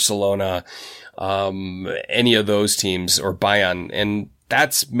Madrid, a Barcelona, any of those teams, or Bayern. And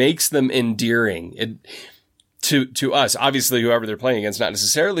that makes them endearing. To us, obviously, whoever they're playing against, not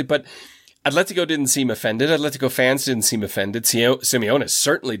necessarily, but Atletico didn't seem offended. Atletico fans didn't seem offended. Simeone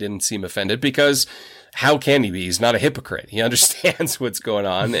certainly didn't seem offended, because how can he be? He's not a hypocrite. He understands what's going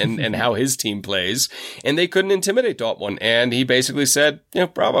on and how his team plays. And they couldn't intimidate Dortmund. And he basically said,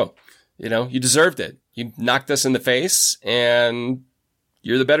 bravo. You deserved it. You knocked us in the face and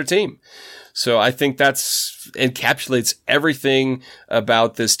you're the better team. So I think that's encapsulates everything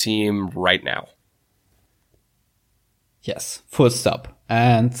about this team right now. Yes, full stop.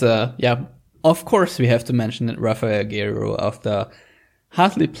 And of course we have to mention that Rafael Guerreiro, after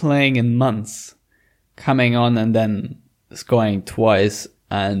hardly playing in months, coming on and then scoring twice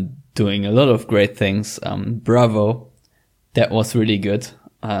and doing a lot of great things. Bravo. That was really good.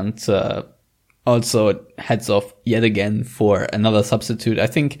 And also heads off yet again for another substitute. I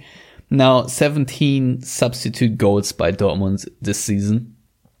think now 17 substitute goals by Dortmund this season,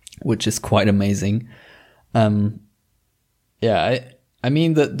 which is quite amazing. I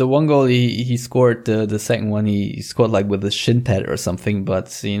mean, the one goal he scored, the second one he scored like with a shin pad or something,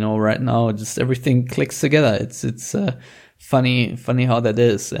 but right now just everything clicks together. It's funny how that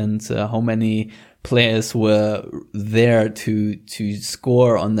is, and how many players were there to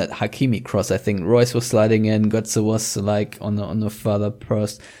score on that Hakimi cross. I think Royce was sliding in, Götze was like on the further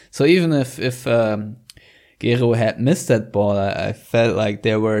post. So even if Guerreiro had missed that ball, I felt like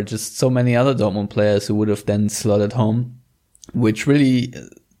there were just so many other Dortmund players who would have then slotted home, which really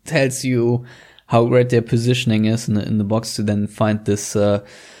tells you how great their positioning is in the box to then find this the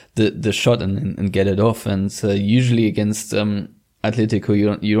shot and get it off. And usually against Atletico,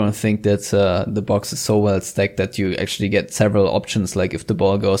 you don't think that the box is so well stacked that you actually get several options. Like if the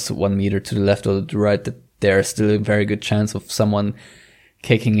ball goes 1 meter to the left or the right, that there's still a very good chance of someone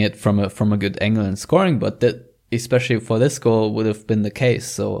kicking it from a good angle and scoring. But that, especially for this goal, would have been the case.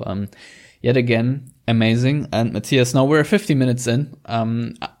 So yet again, amazing. And Matthias, now we're 50 minutes in.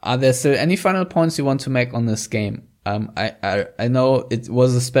 Are there still any final points you want to make on this game? I know it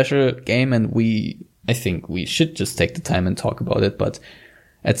was a special game, and I think we should just take the time and talk about it, but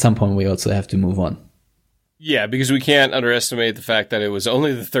at some point we also have to move on. Yeah, because we can't underestimate the fact that it was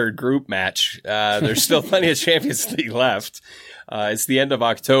only the third group match. There's still plenty of Champions League left. It's the end of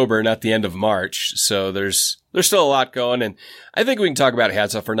October, not the end of March. So there's still a lot going, and I think we can talk about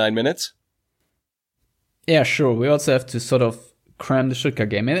Hertha for 9 minutes. Yeah, sure. We also have to sort of cram the Stuttgart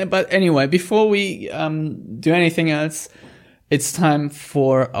game in. But anyway, before we do anything else, it's time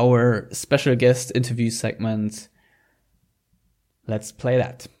for our special guest interview segment. Let's play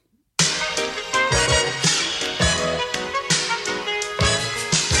that.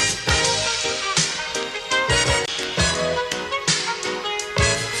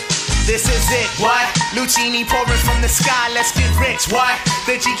 This is it, what? Lucini pouring from the sky, let's get rich, what?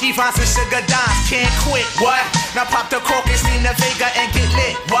 The G-Key finds the sugar dimes, can't quit, what? Now pop the crocus, Nina Vega, and get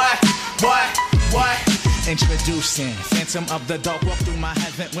lit, what? Introducing Phantom of the Dark, walk through my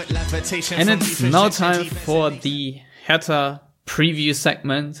heaven with levitation. And it's now time for the Hertha preview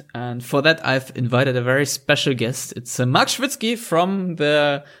segment, and for that I've invited a very special guest. It's Mark Schwitzky from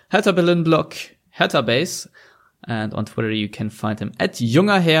the Hertha Berlin blog, Hertha Base. And on Twitter, you can find him at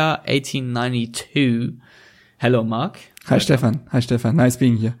JungerHair1892. Hello, Mark. Hi, Stefan. Nice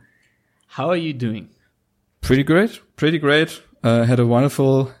being here. How are you doing? Pretty great. Had a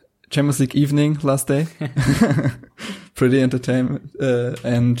wonderful Champions League evening last day. Pretty entertainment.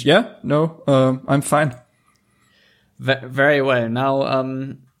 I'm fine. Very well. Now,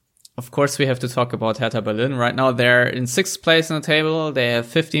 of course, we have to talk about Hertha Berlin. Right now, they're in 6th place on the table. They have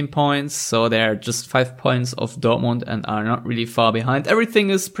 15 points, so they're just 5 points off Dortmund and are not really far behind. Everything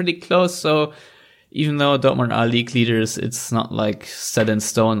is pretty close, so even though Dortmund are league leaders, it's not like set in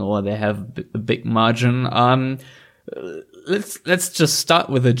stone or they have a big margin. Let's just start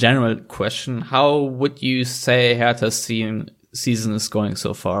with a general question. How would you say Hertha's season is going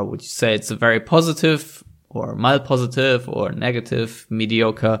so far? Would you say it's a very positive or mild positive or negative,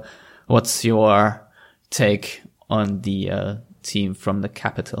 mediocre? What's your take on the team from the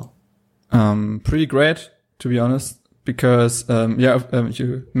capital? Pretty great, to be honest, because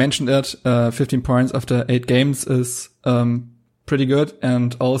you mentioned it. 15 points after 8 games is pretty good,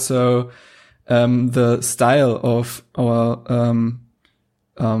 and also the style of our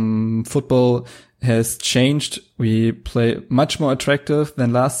football has changed. We play much more attractive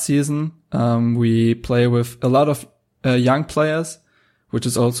than last season. We play with a lot of young players, which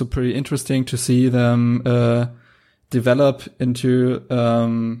is also pretty interesting to see them develop into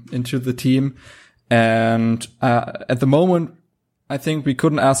the team. And at the moment, I think we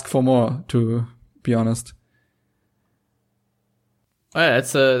couldn't ask for more, to be honest. Well,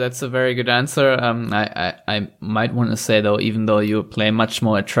 that's a very good answer. I might want to say though, even though you play much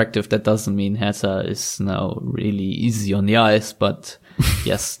more attractive, that doesn't mean Hertha is now really easy on the ice. But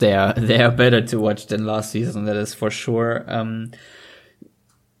yes, they are better to watch than last season. That is for sure.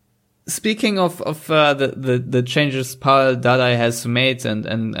 Speaking of the changes Paul Dardai has made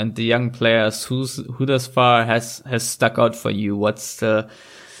and the young players, who thus far has stuck out for you? What's the,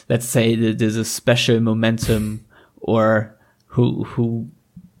 let's say, there's a special momentum, or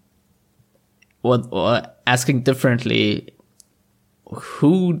or asking differently,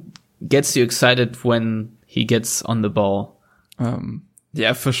 who gets you excited when he gets on the ball?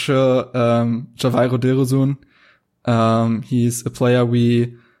 Yeah, for sure. Javairo Derasun. He's a player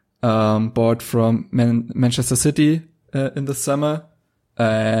we bought from Manchester City in the summer,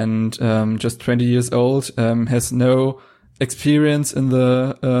 and just 20 years old, has no experience in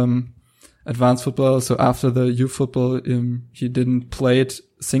the advanced football. So after the youth football, he didn't play it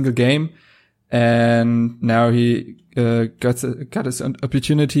a single game, and now he got his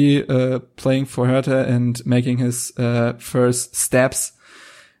opportunity playing for Hertha and making his first steps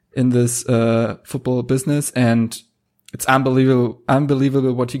in this football business. And it's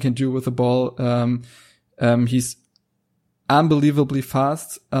unbelievable what he can do with the ball. He's unbelievably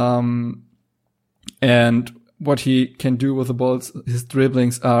fast, and what he can do with the ball, his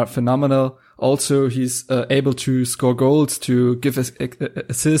dribblings are phenomenal. Also, he's able to score goals, to give us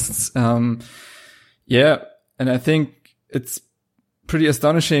assists. Yeah, and I think it's pretty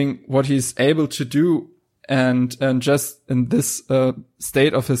astonishing what he's able to do, and just in this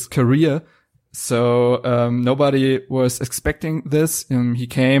state of his career. So nobody was expecting this. He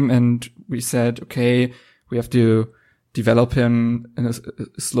came and we said, okay, we have to develop him in a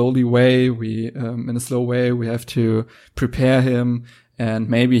slowly way. In a slow way, we have to prepare him, and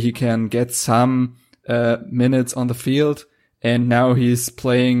maybe he can get some minutes on the field. And now he's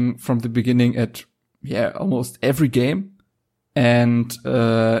playing from the beginning at almost every game. And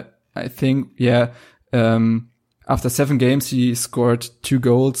I think after 7 games he scored 2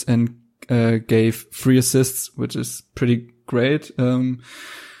 goals and gave 3 assists, which is pretty great. I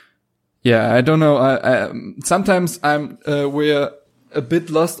don't know. I sometimes we're a bit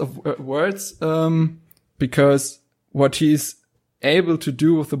lost of words, because what he's able to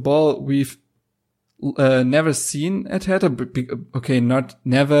do with the ball, we've never seen at Hertha. Okay, not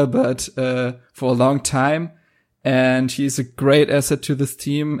never, but for a long time. And he's a great asset to this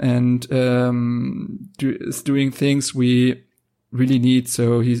team, and is doing things we really need.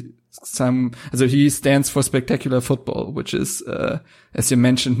 So he stands for spectacular football, which is, as you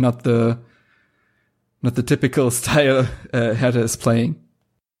mentioned, not the typical style Hertha is playing.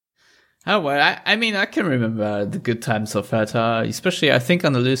 Oh, well, I mean, I can remember the good times of Hertha, especially I think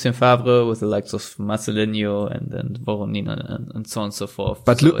under Lucien Favre with the likes of Marcelinho and Voronin and so on and so forth.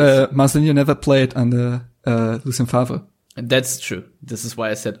 But Marcelinho never played under Lucien Favre. That's true. This is why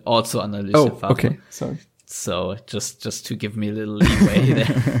I said also under Lucien Favre. Okay, sorry. So just to give me a little leeway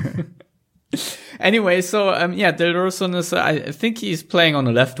there. Anyway, so Derasun is, I think he's playing on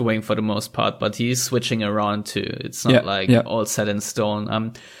the left wing for the most part, but he's switching around too. It's not all set in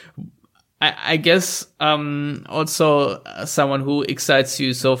stone. I guess also someone who excites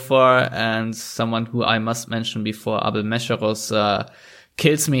you so far, and someone who I must mention before Abel Mescheros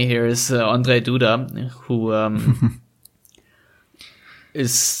kills me here, is Andre Duda, who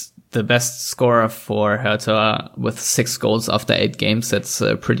is the best scorer for Hertha with 6 goals after 8 games. That's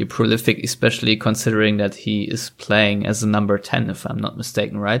pretty prolific, especially considering that he is playing as a number 10, if I'm not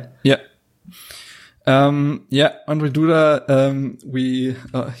mistaken, right? Yeah. Andre Duda,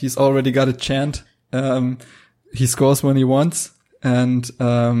 he's already got a chant. He scores when he wants. And,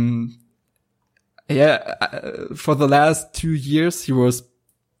 for the last 2 years, he was,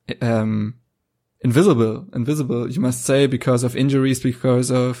 invisible, you must say, because of injuries, because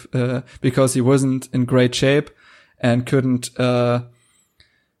he wasn't in great shape and couldn't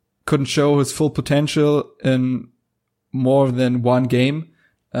show his full potential in more than 1 game.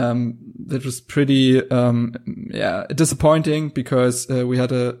 That was pretty, disappointing, because, we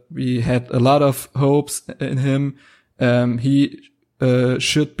had a lot of hopes in him. He,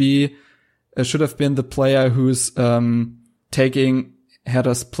 should have been the player who's, taking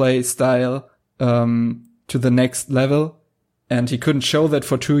Hertha's play style to the next level. And he couldn't show that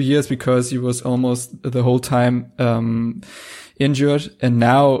for 2 years because he was almost the whole time injured. And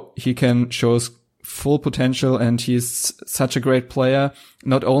now he can show his full potential, and he's such a great player,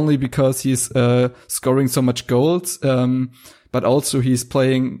 not only because he's scoring so much goals, but also he's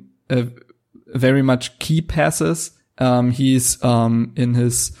playing very much key passes. He's in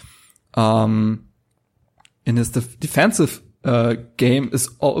his defensive game is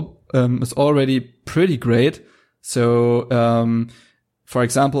already pretty great. So, for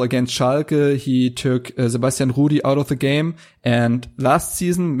example, against Schalke, he took Sebastian Rudi out of the game. And last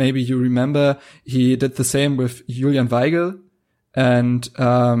season, maybe you remember, he did the same with Julian Weigl. And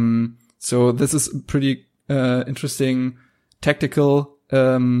so this is a pretty interesting tactical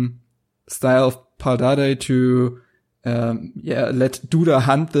style of Paldadei to let Duda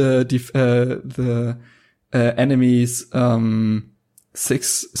hunt the enemy's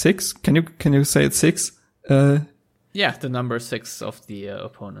 6. Can you say it's 6? Yeah, the number 6 of the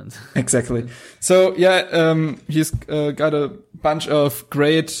opponent. Exactly. So he's got a bunch of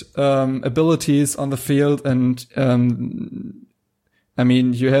great abilities on the field, and I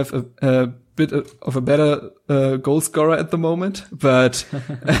mean, you have a bit of a better goal scorer at the moment, but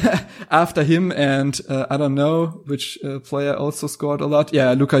after him and I don't know which player also scored a lot.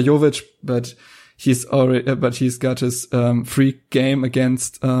 Yeah, Luka Jovic, but he's got his free game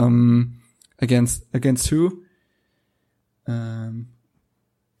against who? You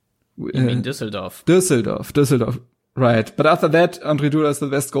mean Düsseldorf? Düsseldorf, right. But after that, Andre Duda is the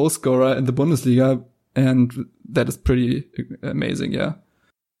best goal scorer in the Bundesliga, and that is pretty amazing, yeah.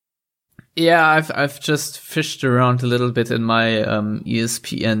 Yeah, I've just fished around a little bit in my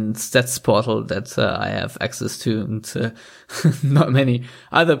ESPN stats portal that I have access to, and not many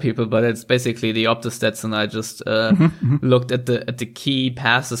other people, but it's basically the Opta stats, and I just looked at the key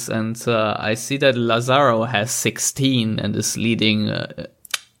passes, and I see that Lazaro has 16 and is leading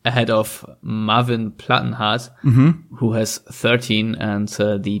ahead of Marvin Plattenhardt, who has 13, and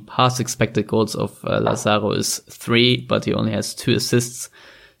the pass expected goals of Lazaro is 3, but he only has 2 assists.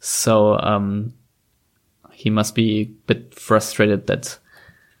 So he must be a bit frustrated that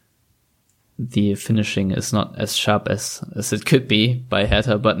the finishing is not as sharp as it could be by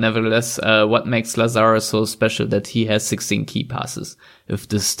Hertha. But nevertheless, what makes Lazaro so special that he has 16 key passes, if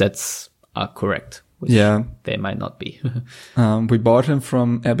the stats are correct, which they might not be. We bought him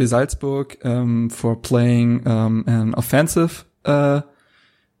from RB Salzburg for playing an offensive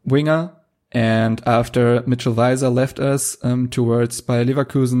winger. And after Mitchell Weiser left us towards Bayer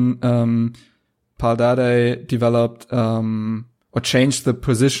Leverkusen, Paldadei developed or changed the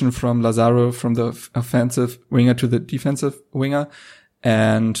position from Lazaro from the offensive winger to the defensive winger.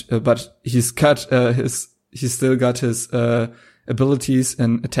 And but he's still got his abilities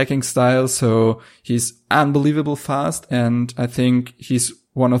and attacking style, so he's unbelievable fast, and I think he's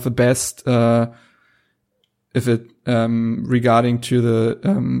one of the best regarding to the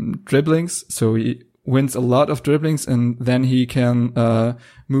dribblings. So he wins a lot of dribblings, and then he can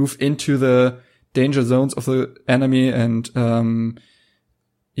move into the danger zones of the enemy and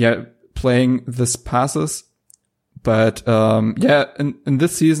playing these passes. But in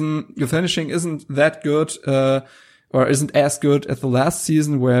this season, your finishing isn't that good, or isn't as good as the last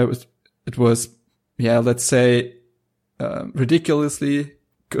season, where it was let's say ridiculously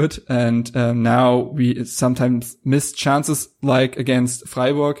good, and now we sometimes miss chances like against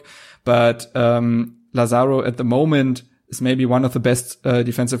Freiburg, but Lazaro at the moment is maybe one of the best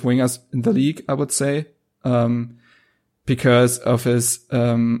defensive wingers in the league, I would say, because of his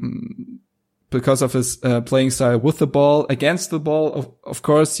playing style with the ball. Against the ball, of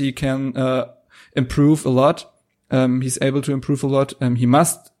course, he can improve a lot. He's able to improve a lot. He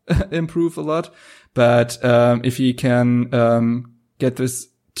must improve a lot, but if he can get this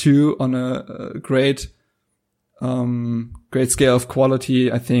 2 on a great scale of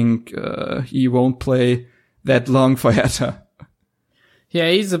quality, I think he won't play that long for Hertha. Yeah,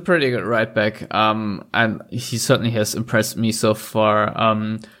 he's a pretty good right back, and he certainly has impressed me so far.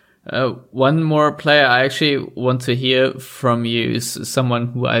 One more player I actually want to hear from you is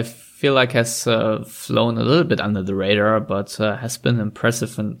someone who I feel like has flown a little bit under the radar, but has been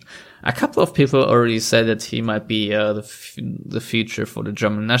impressive, and a couple of people already said that he might be the future for the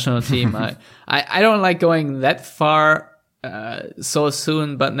German national team. I don't like going that far so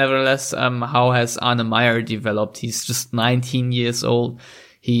soon, but nevertheless, how has Arne Meyer developed? He's just 19 years old.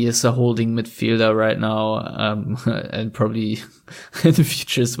 He is a holding midfielder right now, and probably in the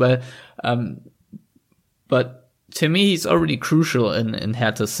future as well. But to me, he's already crucial in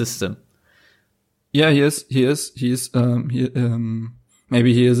Hertha's system. Yeah, he is.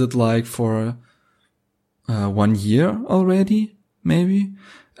 Maybe he is it like for 1 year already, maybe.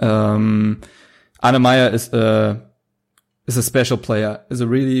 Annemeier is a special player, is a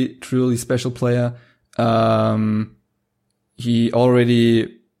really, truly special player. His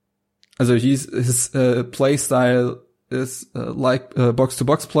play style is like a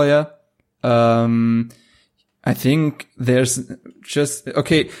box-to-box player. I think there's just,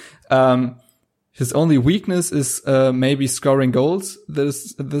 his only weakness is maybe scoring goals.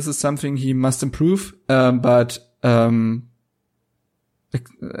 This is something he must improve. But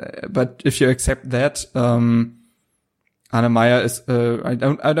if you accept that, Annemeier is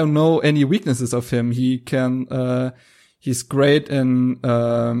I don't know any weaknesses of him. He can he's great in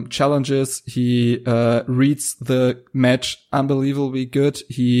challenges. He reads the match unbelievably good.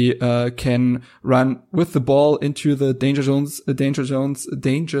 He can run with the ball into the danger zones.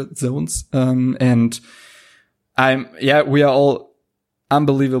 And we are all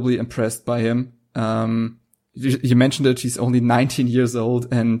unbelievably impressed by him. You mentioned it, he's only 19 years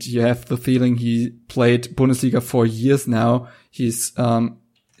old, and you have the feeling he played Bundesliga for years now. His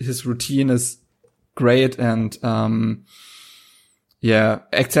routine is great and,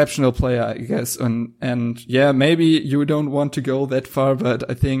 exceptional player, I guess. And maybe you don't want to go that far, but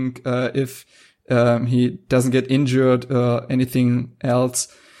I think, if, he doesn't get injured or anything else,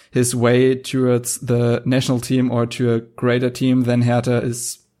 his way towards the national team or to a greater team than Hertha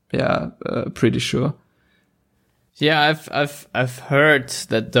is, pretty sure. Yeah, I've heard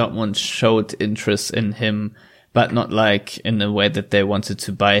that Dortmund showed interest in him, but not like in a way that they wanted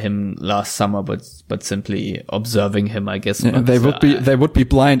to buy him last summer, but simply observing him, I guess. Yeah, they would be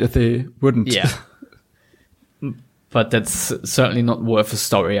blind if they wouldn't. Yeah. But that's certainly not worth a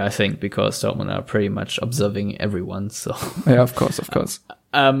story, I think, because Dortmund are pretty much observing everyone. So yeah, of course.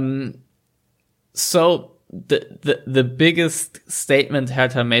 So the biggest statement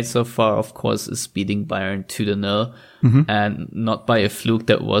Hertha made so far, of course, is beating Bayern 2-0, and not by a fluke.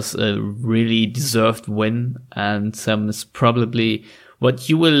 That was a really deserved win, and is probably what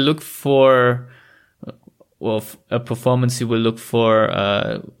you will look for, or a performance you will look for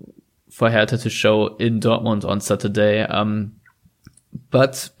Hertha to show in Dortmund on Saturday.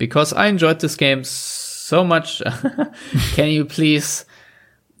 But because I enjoyed this game so much, can you please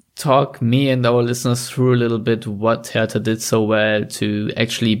talk me and our listeners through a little bit what Hertha did so well to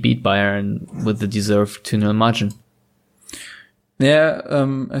actually beat Bayern with the deserved 2-0 margin? Yeah,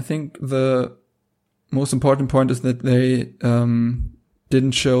 I think the most important point is that they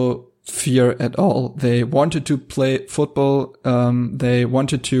didn't show fear at all. They wanted to play football. They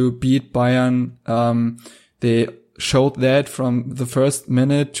wanted to beat Bayern. They showed that from the first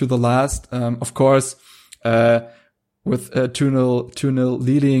minute to the last. Of course, with 2-0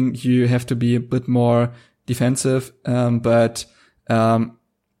 leading, you have to be a bit more defensive. But I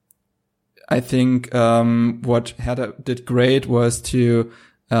think what Hertha did great was to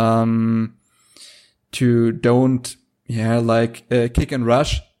don't kick and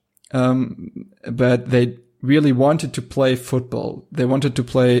rush. But they really wanted to play football. They wanted to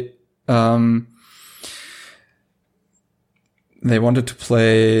play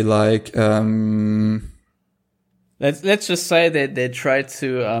Let's just say that they tried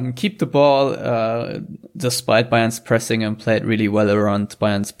to keep the ball despite Bayern's pressing, and played really well around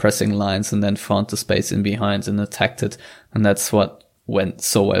Bayern's pressing lines, and then found the space in behind and attacked it. And that's what went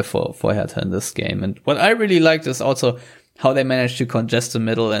so well for Hertha in this game. And what I really liked is also how they managed to congest the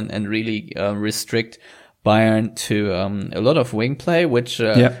middle and really restrict Bayern to a lot of wing play, which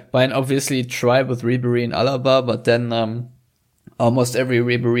Bayern obviously tried with Ribéry and Alaba, but then almost every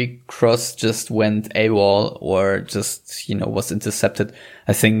Ribéry cross just went AWOL or just, was intercepted.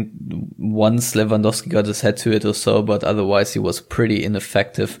 I think once Lewandowski got his head to it or so, but otherwise he was pretty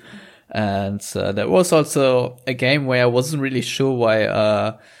ineffective. And there was also a game where I wasn't really sure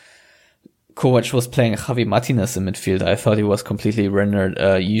why Kovac was playing Javi Martinez in midfield. I thought he was completely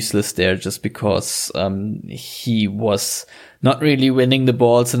rendered useless there, just because he was not really winning the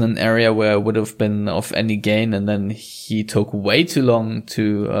balls in an area where it would have been of any gain, and then he took way too long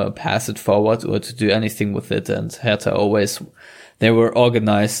to pass it forward or to do anything with it. And Hertha they were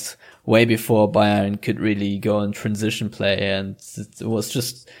organized way before Bayern could really go in transition play, and it was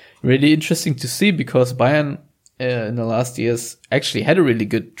just really interesting to see, because Bayern in the last years actually had a really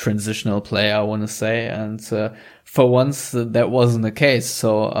good transitional play, I want to say, and for once that wasn't the case.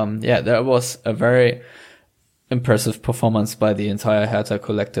 So that was a very impressive performance by the entire Hertha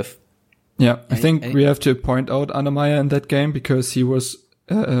collective. Yeah, I think we have to point out Annemeier in that game, because he was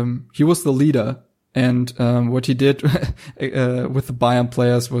the leader, and what he did with the Bayern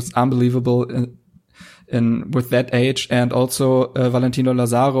players was unbelievable with that age. And also Valentino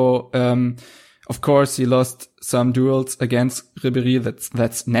Lazaro Of course, he lost some duels against Ribéry.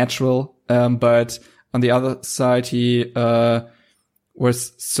 That's natural. But on the other side, he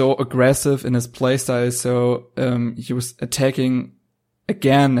was so aggressive in his playstyle. So he was attacking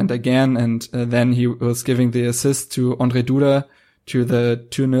again and again, and then he was giving the assist to Ondrej Duda to the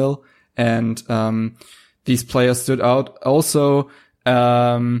 2-0. And these players stood out. Also,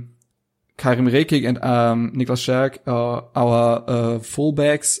 Karim Rekik and Niklas Stark, our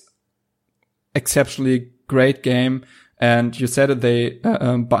fullbacks, exceptionally great game. And you said that they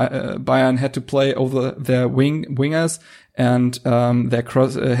Bayern had to play over their wingers, and their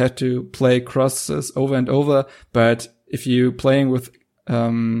cross had to play crosses over and over. But if you playing with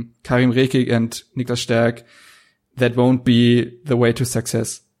Karim Rekik and Niklas Stark, that won't be the way to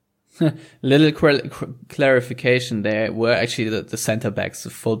success. Little clarification there. Were actually the center backs.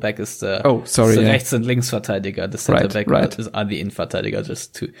 The fullback is the Rechts- und Linksverteidiger. The center back are the Innenverteidiger.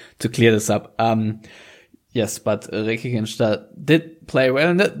 Just to clear this up. Yes, but Rekik and Stark did play well,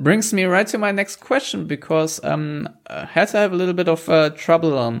 and that brings me right to my next question, because Hertha have a little bit of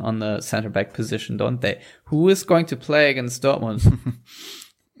trouble on the center back position, don't they? Who is going to play against Dortmund?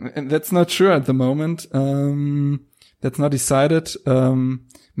 And that's not sure at the moment. That's not decided.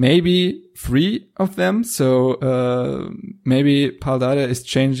 Maybe 3 of them. So maybe Paldada is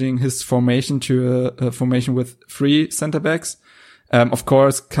changing his formation to a formation with 3 center backs. Of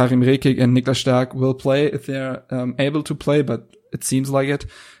course, Karim Rekik and Niklas Stark will play if they're able to play, but it seems like it.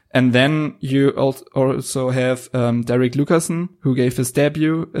 And then you also have Derek Lucassen, who gave his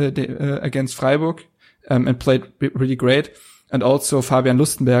debut against Freiburg and played really great. And also Fabian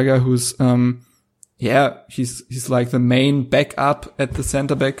Lustenberger, who's he's like the main backup at the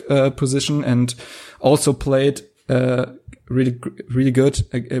center back position, and also played really good,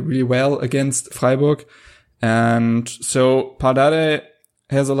 really well against Freiburg. And so Pardade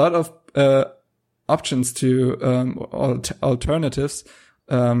has a lot of options to alternatives,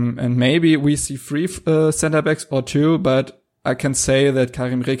 and maybe we see 3 center backs or 2, but I can say that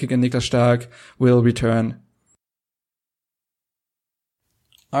Karim Rekik and Niklas Stark will return.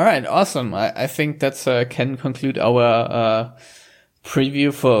 All right, awesome. I think that's can conclude our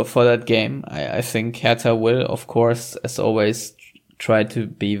preview for that game. I think Hertha will, of course, as always, try to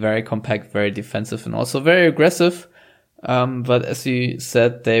be very compact, very defensive, and also very aggressive. But as you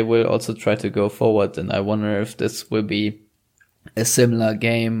said, they will also try to go forward, and I wonder if this will be a similar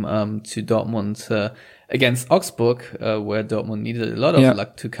game to Dortmund against Augsburg, where Dortmund needed a lot of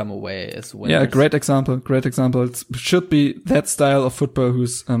luck to come away as winners. Yeah, great example. It should be that style of football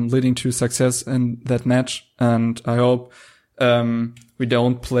who's leading to success in that match, and I hope we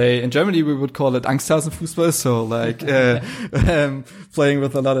don't play. In Germany, we would call it Angsthasenfußball, so like playing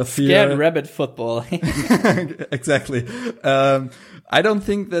with a lot of fear. Scared rabbit football. Exactly. I don't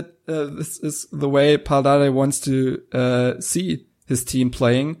think that this is the way Paldada wants to see his team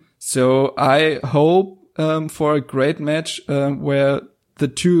playing. So I hope for a great match where the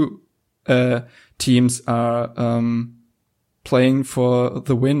 2 teams are playing for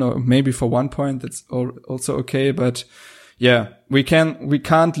the win, or maybe for 1 point. That's also okay, but yeah, we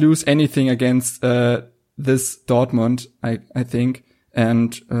can't lose anything against this Dortmund, I think,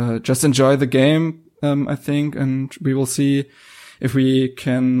 and just enjoy the game, I think, and we will see if we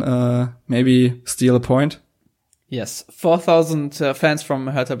can maybe steal a point. Yes, 4,000 fans from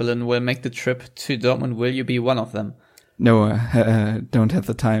Hertha Berlin will make the trip to Dortmund. Will you be one of them? No, I don't have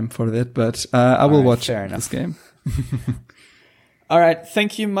the time for that, but I will watch this game. All right.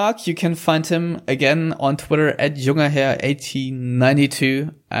 Thank you, Mark. You can find him again on Twitter at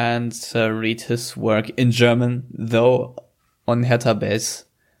jungerherr1892 and read his work in German, though on herthabase.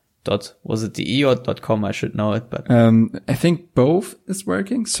 Was it .de or .com? I should know it, but I think both is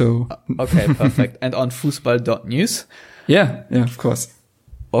working. So okay, perfect. And on fußball.news. Yeah, of course.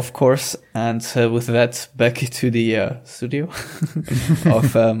 Of course. And with that, back to the studio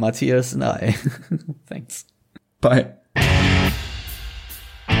of Matthias and I. Thanks. Bye.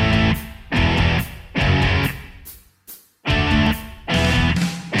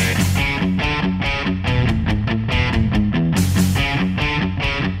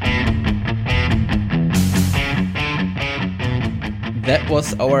 That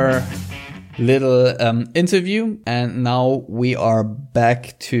was our little interview, and now we are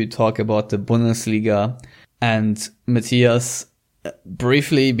back to talk about the Bundesliga. And Matthias,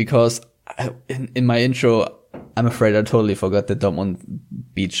 briefly, because in my intro, I'm afraid I totally forgot that Dortmund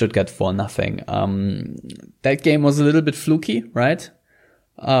beat Stuttgart 4-0. That game was a little bit fluky, right?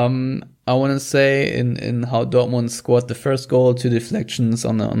 I want to say in how Dortmund scored the first goal, 2 deflections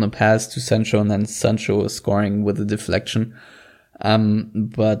on a pass to Sancho, and then Sancho scoring with a deflection.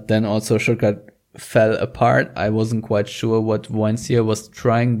 But then also Stuttgart fell apart. I wasn't quite sure what Valencia was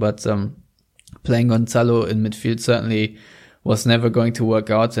trying, but playing Gonzalo in midfield certainly was never going to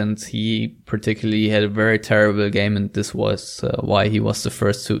work out, and he particularly had a very terrible game, and this was why he was the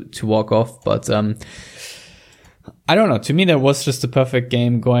first to walk off. But I don't know. To me, that was just a perfect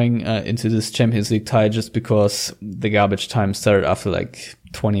game going into this Champions League tie, just because the garbage time started after like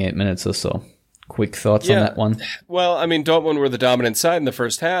 28 minutes or so. Quick thoughts on that one? Well, I mean, Dortmund were the dominant side in the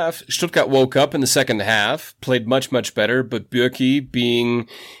first half. Stuttgart woke up in the second half, played much, much better, but Bürki, being,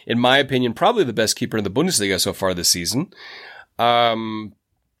 in my opinion, probably the best keeper in the Bundesliga so far this season,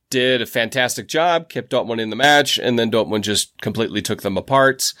 did a fantastic job, kept Dortmund in the match, and then Dortmund just completely took them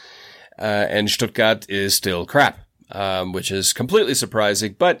apart, and Stuttgart is still crap, which is completely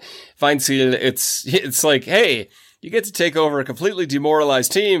surprising. But Weinziel, it's like, hey, you get to take over a completely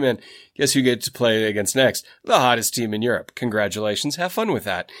demoralized team, and guess who you get to play against next? The hottest team in Europe. Congratulations. Have fun with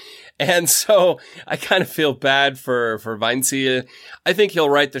that. And so I kind of feel bad for Weinziel. I think he'll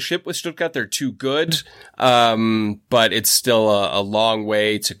right the ship with Stuttgart. They're too good. But it's still a long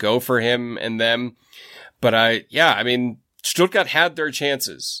way to go for him and them. But I mean, Stuttgart had their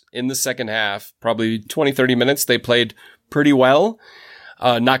chances in the second half, probably 20, 30 minutes. They played pretty well.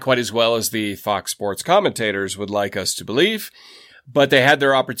 Not quite as well as the Fox Sports commentators would like us to believe, but they had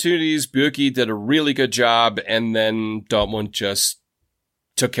their opportunities. Bürki did a really good job, and then Dortmund just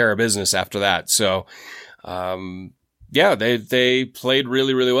took care of business after that. So, they played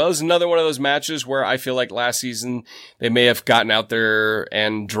really, really well. It was another one of those matches where I feel like last season they may have gotten out there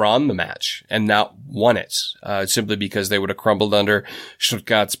and drawn the match and not won it, simply because they would have crumbled under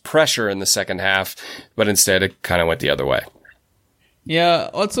Stuttgart's pressure in the second half, but instead it kind of went the other way. Yeah,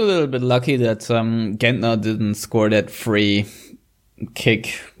 also a little bit lucky that Gentner didn't score that free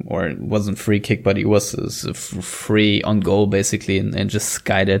kick, or it wasn't free kick, but he was free on goal basically, and just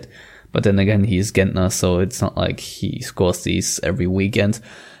skied it. But then again, he's Gentner, so it's not like he scores these every weekend.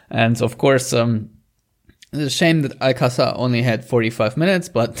 And of course, it's a shame that Alcázar only had 45 minutes,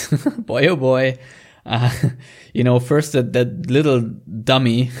 but boy oh boy, first that little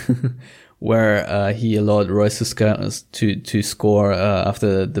dummy where he allowed Royce to score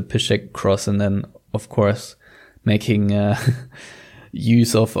after the Piszczek cross, and then of course making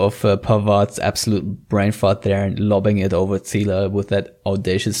use of Pavard's absolute brain fart there and lobbing it over Zieler with that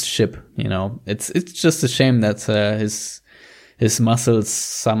audacious chip. It's just a shame that his muscles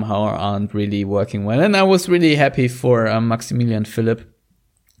somehow aren't really working well. And I was really happy for Maximilian Philipp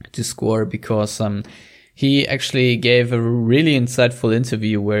to score, because he actually gave a really insightful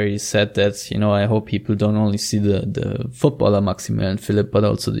interview where he said that, I hope people don't only see the footballer Maximilian Philipp, but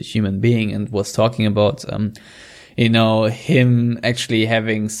also the human being, and was talking about, him actually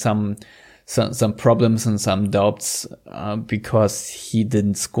having some problems and some doubts, because he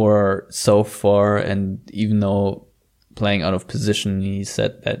didn't score so far. And even though playing out of position, he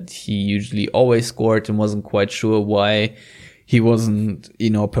said that he usually always scored and wasn't quite sure why he wasn't,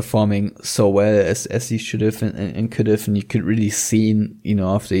 performing so well as he should have and could have. And you could really see,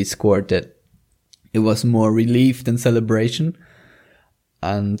 after he scored, that it was more relief than celebration.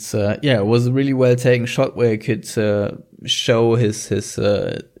 And, it was a really well taken shot where he could, show his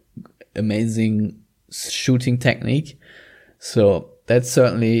amazing shooting technique. So that's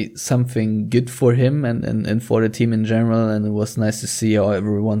certainly something good for him and for the team in general. And it was nice to see how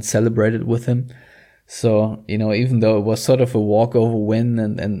everyone celebrated with him. So, even though it was sort of a walkover win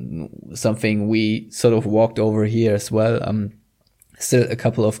and something we sort of walked over here as well, still a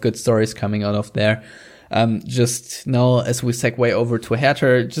couple of good stories coming out of there. Just now, as we segue over to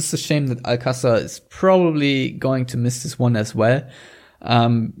Hertha, just a shame that Alcázar is probably going to miss this one as well.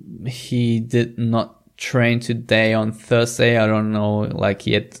 He did not train today on Thursday. I don't know,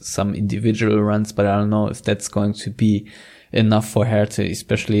 he had some individual runs, but I don't know if that's going to be enough for Hertha,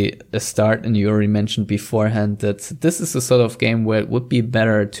 especially a start. And you already mentioned beforehand that this is the sort of game where it would be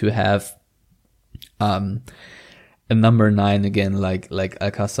better to have a number 9 again, like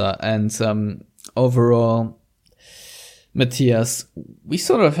Alcázar. And overall, Matthias, we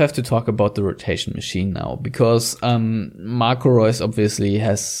sort of have to talk about the rotation machine now, because Marco Reus obviously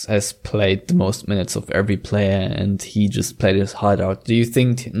has played the most minutes of every player, and he just played his heart out. Do you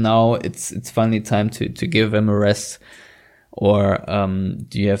think now it's finally time to give him a rest? Or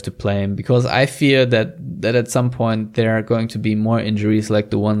do you have to play him? Because I fear that at some point there are going to be more injuries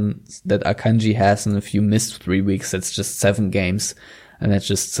like the one that Akanji has, and if you miss 3 weeks, that's just 7 games. And that's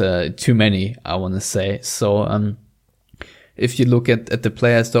just too many, I want to say. So if you look at the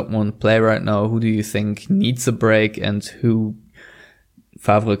players Dortmund play right now, who do you think needs a break and who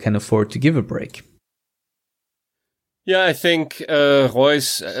Favre can afford to give a break? Yeah, I think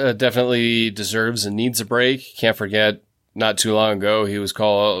Reus definitely deserves and needs a break. Can't forget, not too long ago,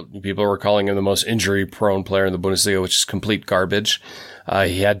 people were calling him the most injury-prone player in the Bundesliga, which is complete garbage.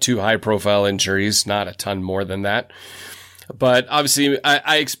 He had 2 high-profile injuries, not a ton more than that. But obviously,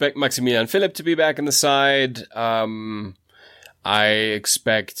 I expect Maximilian Philipp to be back in the side. I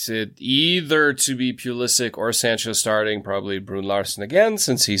expect it either to be Pulisic or Sancho starting, probably Brun Larsen again,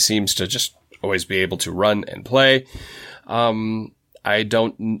 since he seems to just always be able to run and play. I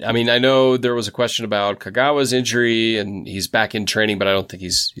know there was a question about Kagawa's injury and he's back in training, but I don't think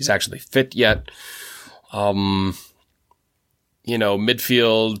he's actually fit yet.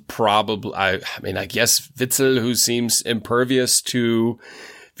 Midfield probably, I guess Witsel, who seems impervious to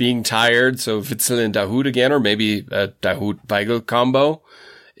being tired. So Witsel and Dahoud again, or maybe a Dahoud-Weigl combo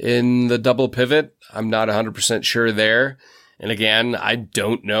in the double pivot. I'm not 100% sure there. And again, I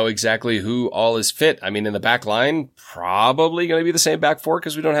don't know exactly who all is fit. In the back line, probably going to be the same back four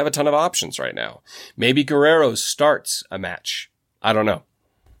because we don't have a ton of options right now. Maybe Guerrero starts a match. I don't know.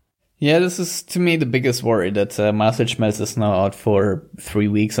 Yeah, this is, to me, the biggest worry, that Marcel Schmelz is now out for 3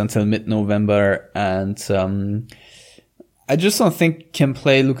 weeks until mid-November. And I just don't think can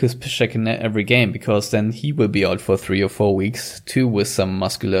play Lucas Piszczek in every game, because then he will be out for 3 or 4 weeks, too, with some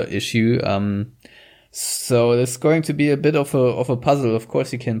muscular issue. So it's going to be a bit of a puzzle. Of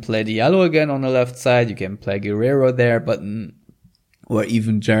course, you can play Diallo again on the left side. You can play Guerrero there, or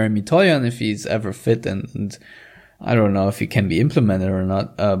even Jeremy Toyan if he's ever fit. And I don't know if he can be implemented or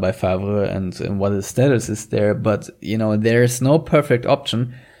not by Favre and what his status is there. But, there's no perfect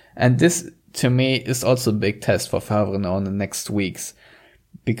option. And this, to me, is also a big test for Favre now in the next weeks,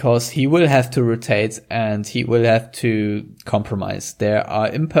 because he will have to rotate and he will have to compromise. There are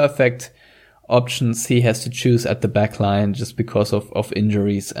imperfect options he has to choose at the back line just because of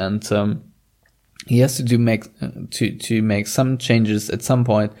injuries, and he has to make some changes at some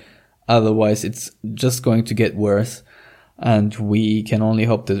point. Otherwise, it's just going to get worse. And we can only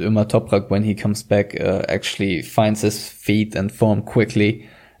hope that Ömer Toprak, when he comes back, actually finds his feet and form quickly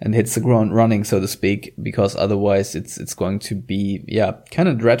and hits the ground running, so to speak, because otherwise it's going to be, kind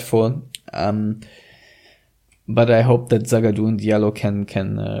of dreadful. But I hope that Zagadou and Diallo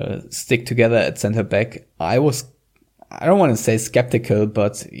can stick together at center back. I don't want to say skeptical,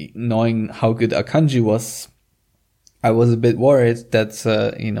 but knowing how good Akanji was, I was a bit worried that,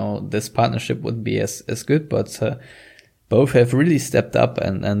 this partnership would be as good, but both have really stepped up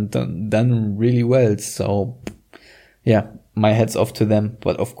and done really well. So, yeah, my hat's off to them.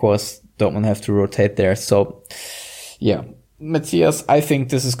 But of course, Dortmund have to rotate there. So, yeah. Matthias, I think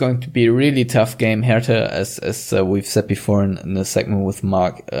this is going to be a really tough game. Hertha, as we've said before in the segment with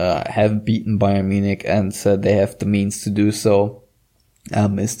Mark, have beaten Bayern Munich, and they have the means to do so.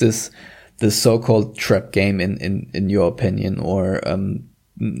 Is this the so-called trap game in your opinion, or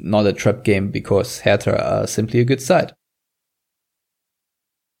not a trap game because Hertha are simply a good side?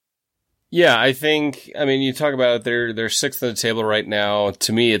 Yeah, I think, you talk about it, they're sixth on the table right now.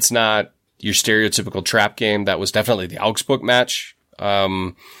 To me, it's not your stereotypical trap game. That was definitely the Augsburg match.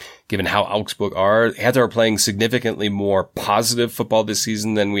 Given how Augsburg are, Hertha are playing significantly more positive football this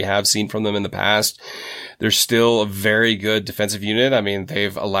season than we have seen from them in the past. They're still a very good defensive unit.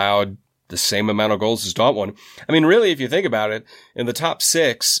 They've allowed the same amount of goals as Dortmund. Really, if you think about it, in the top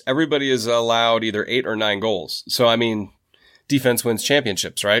 6, everybody is allowed either 8 or 9 goals. So, defense wins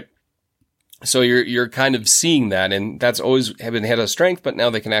championships, right? So you're kind of seeing that, and that's always been Hertha's strength, but now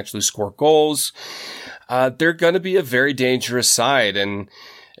they can actually score goals. They're going to be a very dangerous side, and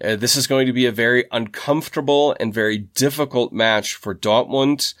this is going to be a very uncomfortable and very difficult match for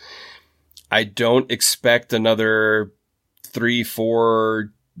Dortmund. I don't expect another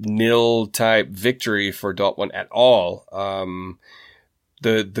 3-4-0 type victory for Dortmund at all.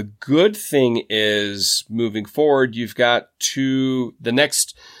 The good thing is, moving forward, you've got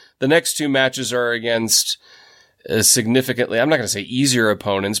the next 2 matches are against significantly, I'm not going to say easier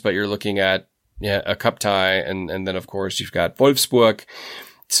opponents, but you're looking at a cup tie, and then of course you've got Wolfsburg.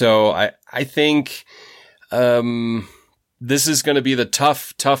 So I think this is going to be the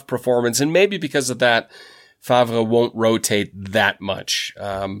tough performance, and maybe because of that, Favre won't rotate that much.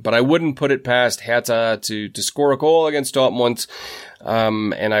 But I wouldn't put it past Hertha to score a goal against Dortmund,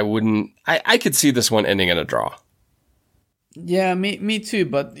 and I could see this one ending in a draw. Yeah, me too.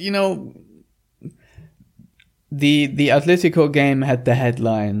 But, the Atletico game had the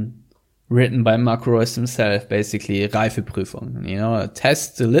headline written by Marco Reus himself, basically, Reifeprüfung, a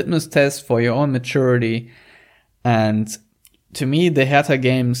test, a litmus test for your own maturity. And to me, the Hertha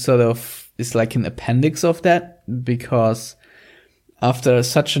game sort of is like an appendix of that, because after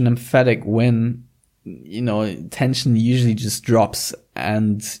such an emphatic win tension usually just drops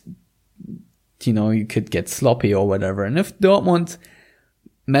and, you could get sloppy or whatever. And if Dortmund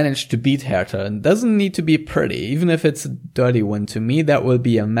manage to beat Hertha, it doesn't need to be pretty, even if it's a dirty win, to me, that will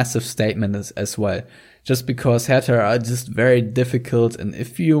be a massive statement as well. Just because Hertha are just very difficult. And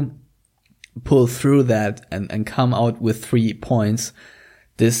if you pull through that and come out with 3 points,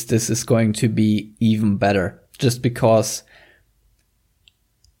 this is going to be even better. Just because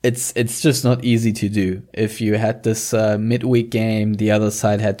it's just not easy to do. If you had this midweek game, the other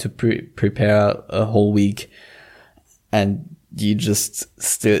side had to prepare a whole week, and you just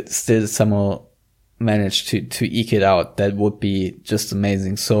still somehow manage to eke it out. That would be just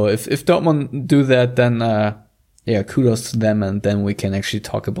amazing. So if Dortmund do that, then kudos to them, and then we can actually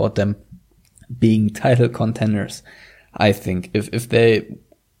talk about them being title contenders. I think if they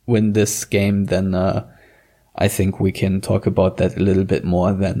win this game, then I think we can talk about that a little bit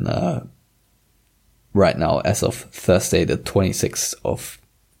more than right now, as of Thursday, the 26th of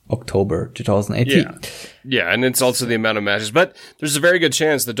October 2018. Yeah, and it's also the amount of matches. But there's a very good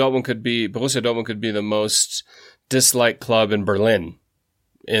chance that Borussia Dortmund could be the most disliked club in Berlin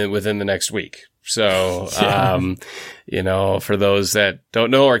within the next week. So, for those that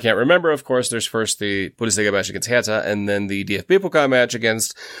don't know or can't remember, of course, there's first the Bundesliga match against Hertha and then the DFB Pokal match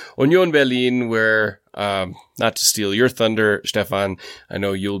against Union Berlin, where, not to steal your thunder, Stefan, I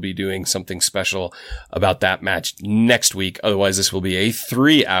know you'll be doing something special about that match next week. Otherwise, this will be a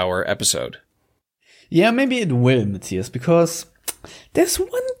 3-hour episode. Yeah, maybe it will, Matthias, because there's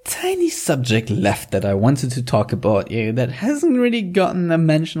one tiny subject left that I wanted to talk about here that hasn't really gotten a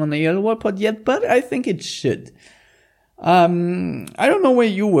mention on the Yellow Wall Pod yet, but I think it should. I don't know where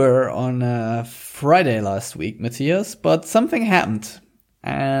you were on Friday last week, Matthias, but something happened.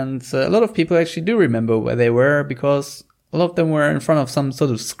 And a lot of people actually do remember where they were, because a lot of them were in front of some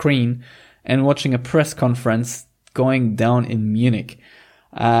sort of screen and watching a press conference going down in Munich.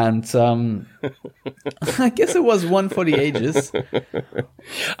 And I guess it was one for the ages.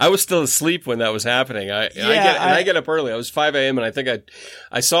 I was still asleep when that was happening. I get up early. I was 5 a.m. and I think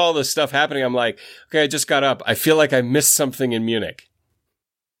I saw all this stuff happening. I'm like, okay, I just got up. I feel like I missed something in Munich.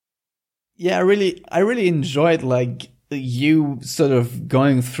 Yeah, I really enjoyed you sort of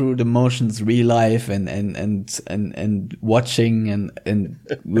going through the motions real life and watching and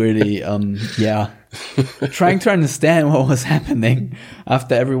really trying to understand what was happening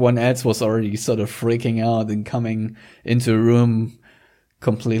after everyone else was already sort of freaking out and coming into a room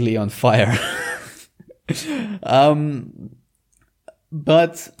completely on fire.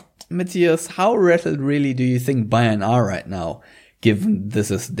 But Matthias, how rattled really do you think Bayern are right now, given this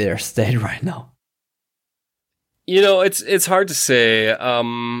is their state right now? It's hard to say.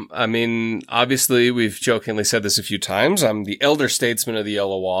 I mean, obviously, we've jokingly said this a few times. I'm the elder statesman of the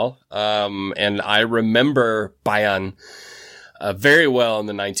Yellow Wall. And I remember Bayern very well in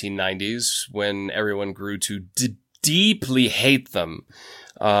the 1990s when everyone grew to deeply hate them.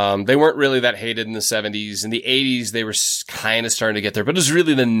 They weren't really that hated in the 70s. In the 80s, they were kind of starting to get there. But it was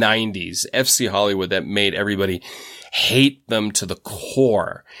really the 90s, FC Hollywood, that made everybody hate them to the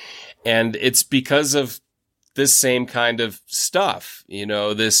core. And it's because of this same kind of stuff,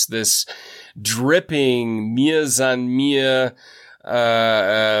 this dripping mir san mir,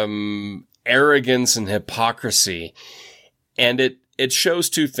 arrogance and hypocrisy. And it shows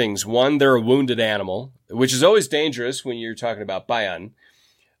two things. One, they're a wounded animal, which is always dangerous when you're talking about Bayern.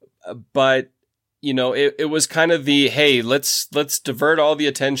 But, it was kind of the, hey, let's divert all the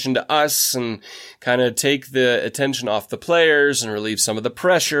attention to us and kind of take the attention off the players and relieve some of the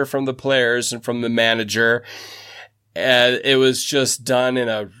pressure from the players and from the manager. And it was just done in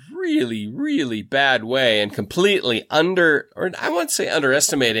a really, really bad way and completely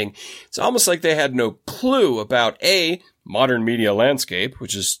underestimating. It's almost like they had no clue about modern media landscape,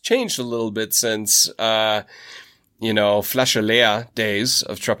 which has changed a little bit since, Flasche Leer days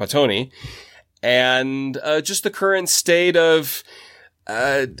of Trapattoni. And just the current state of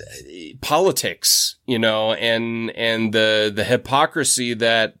politics, and the hypocrisy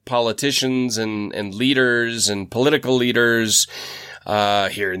that politicians and leaders and political leaders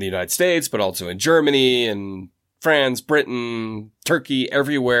here in the United States, but also in Germany and France, Britain, Turkey,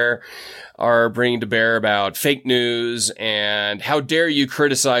 everywhere, are bringing to bear about fake news and how dare you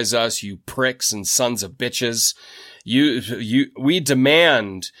criticize us, you pricks and sons of bitches. We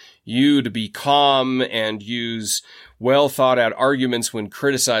demand you to be calm and use well thought out arguments when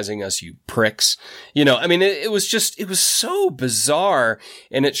criticizing us, you pricks. It was so bizarre,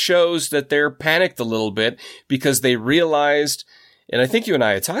 and it shows that they're panicked a little bit because they realized, and I think you and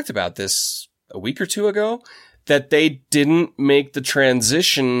I had talked about this a week or two ago, that they didn't make the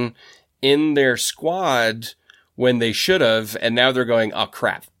transition in their squad when they should have, and now they're going, oh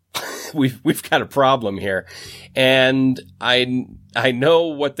crap, we've got a problem here. And I know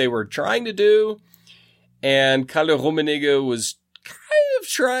what they were trying to do, and Karl Rummenigge was kind of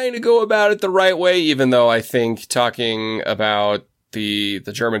trying to go about it the right way, even though I think talking about the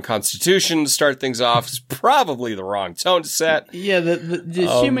German constitution to start things off is probably the wrong tone to set. Yeah,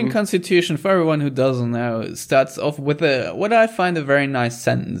 the human constitution, for everyone who doesn't know, starts off with what I find a very nice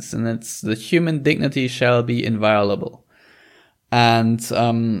sentence, and it's the human dignity shall be inviolable. And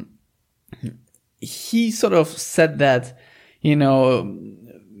he sort of said that, you know,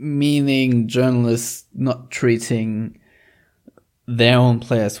 meaning journalists not treating their own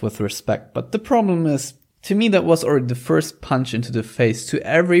players with respect. But the problem is, to me, that was already the first punch into the face to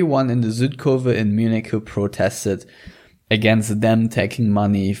everyone in the Südkurve in Munich who protested against them taking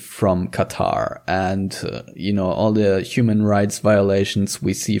money from Qatar and, you know, all the human rights violations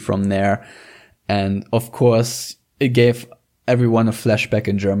we see from there. And of course, it gave everyone a flashback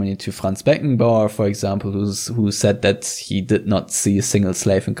in Germany to Franz Beckenbauer, for example, who said that he did not see a single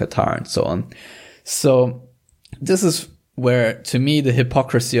slave in Qatar and so on. So this is where, to me, the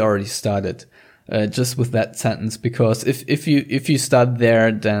hypocrisy already started. Just with that sentence, because if you start there,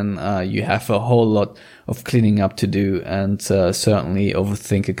 then you have a whole lot of cleaning up to do, and certainly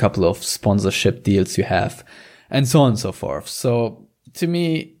overthink a couple of sponsorship deals you have, and so on and so forth. So to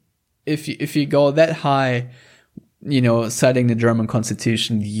me, if you go that high, you know, citing the German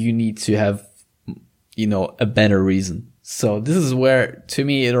constitution, you need to have, you know, a better reason. So this is where, to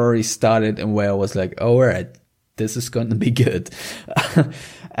me, it already started, and where I was like, oh, all right, this is going to be good.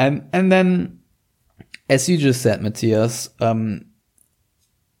 and then, as you just said, Matthias,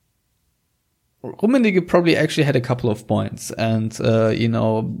 Rummenigge probably actually had a couple of points, and, you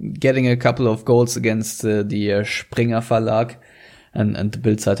know, getting a couple of goals against the Springer Verlag and the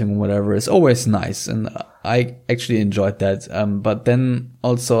Bild-Zeitung or whatever is always nice, and I actually enjoyed that. But then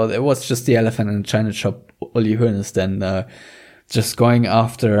also there was just the elephant in the China shop, Uli Hoeneß, then just going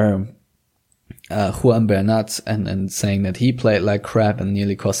after Juan Bernat and saying that he played like crap and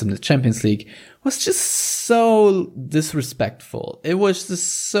nearly cost him the Champions League was just so disrespectful. It was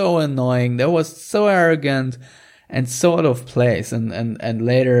just so annoying. That was so arrogant and so out of place. And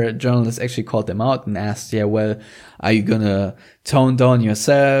later journalists actually called them out and asked, yeah, well, are you gonna tone down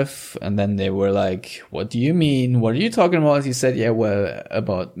yourself? And then they were like, what do you mean? What are you talking about? He said, yeah, well,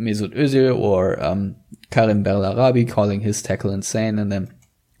 about Mesut Özil or Karim Bellarabi calling his tackle insane. And then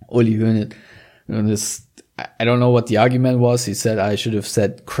Uli Hoeneß, I don't know what the argument was. He said I should have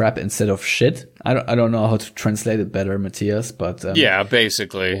said crap instead of shit. I don't know how to translate it better, Matthias, but yeah,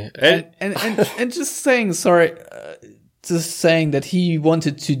 basically, and just saying sorry, just saying that he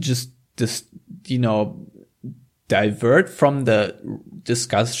wanted to just you know, divert from the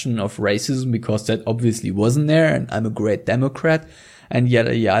discussion of racism, because that obviously wasn't there, and I'm a great Democrat and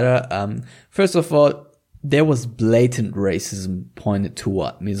yada yada. First of all, there was blatant racism pointed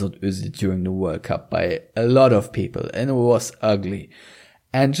toward Mesut Özil during the World Cup by a lot of people, and it was ugly.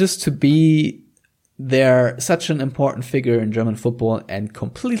 And just to be there, such an important figure in German football, and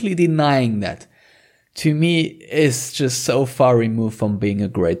completely denying that, to me, is just so far removed from being a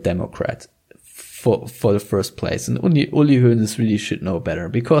great Democrat for the first place. And Uli Hoeneß really should know better,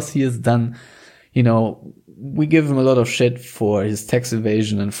 because he has done, you know, we give him a lot of shit for his tax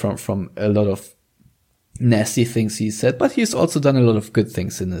evasion and from a lot of nasty things he said, but he's also done a lot of good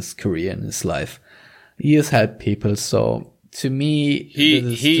things in his career, in his life. He has helped people, so to me,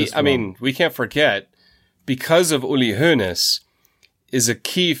 I mean, we can't forget, because of Uli Hoeneß, is a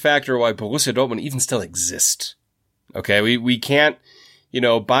key factor why Borussia Dortmund even still exists. Okay, we can't, you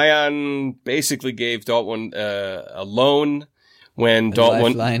know, Bayern basically gave Dortmund a loan when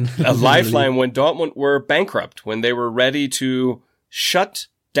Dortmund, a lifeline when Dortmund were bankrupt, when they were ready to shut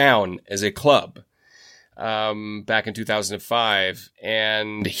down as a club. Back in 2005,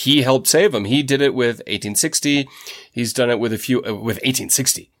 and he helped save them. He did it with 1860. He's done it with with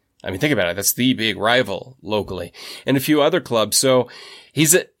 1860. I mean, think about it. That's the big rival locally, and a few other clubs. So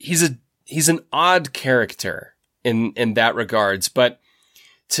he's an odd character in that regards. But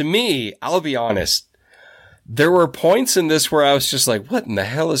to me, I'll be honest, there were points in this where I was just like, what in the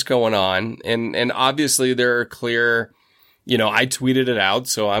hell is going on? And obviously there are clear, you know, I tweeted it out,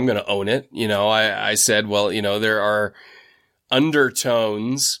 so I'm going to own it. You know, I said, well, you know, there are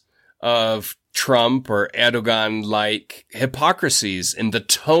undertones of Trump or Erdogan-like hypocrisies in the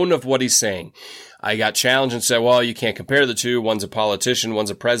tone of what he's saying. I got challenged and said, well, you can't compare the two. One's a politician, one's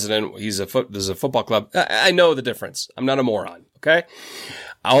a president. There's a football club. I know the difference. I'm not a moron. Okay.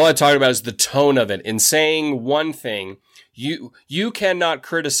 All I talked about is the tone of it. In saying one thing, You cannot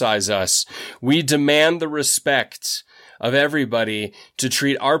criticize us. We demand the respect of everybody to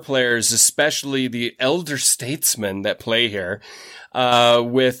treat our players, especially the elder statesmen that play here,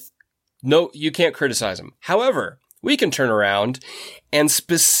 you can't criticize them. However, we can turn around and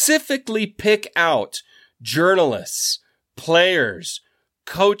specifically pick out journalists, players,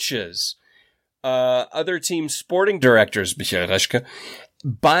 coaches, other team sporting directors, Michael Reschke,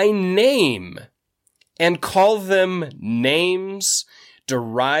 by name and call them names,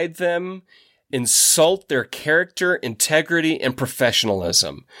 deride them, insult their character, integrity, and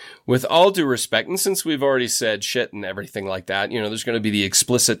professionalism. With all due respect, and since we've already said shit and everything like that, there's going to be the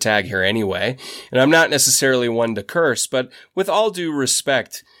explicit tag here anyway, and I'm not necessarily one to curse, but with all due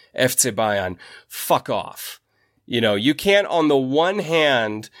respect, FC Bayern, fuck off. You can't on the one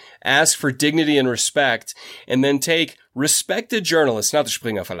hand ask for dignity and respect and then take respected journalists, not the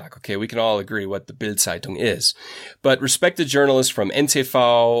Springer Verlag, okay, we can all agree what the Bild-Zeitung is, but respected journalists from NTV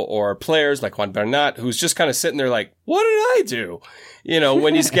or players like Juan Bernat, who's just kind of sitting there like, what did I do?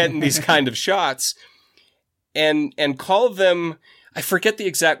 When he's getting these kind of shots, and call them, I forget the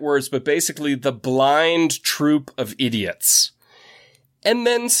exact words, but basically the blind troop of idiots. And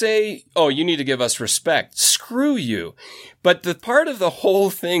then say, oh, you need to give us respect. Screw you. But the part of the whole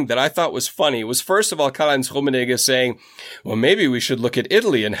thing that I thought was funny was, first of all, Karl-Heinz Rummenigge saying, well, maybe we should look at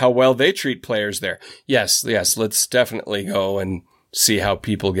Italy and how well they treat players there. Yes, let's definitely go and see how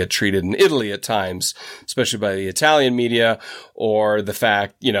people get treated in Italy at times, especially by the Italian media, or the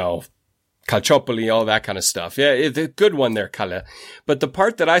fact, Calciopoli, all that kind of stuff. Yeah, it's a good one there, Kalle. But the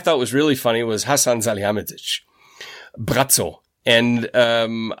part that I thought was really funny was Hasan Salihamidzic. Brazzo. And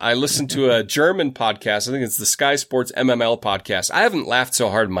I listened to a German podcast. I think it's the Sky Sports MML podcast. I haven't laughed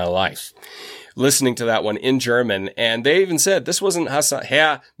so hard in my life listening to that one in German. And they even said this wasn't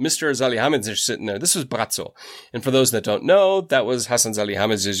Mr. Salihamidzic sitting there. This was Brazzo. And for those that don't know, that was Hasan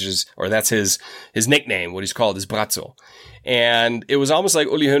Salihamidzic's, or that's his nickname. What he's called is Brazzo. And it was almost like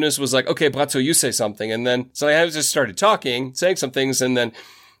Uli Hoeneß was like, okay, Brazzo, you say something. And then Salihamidzic started talking, saying some things, and then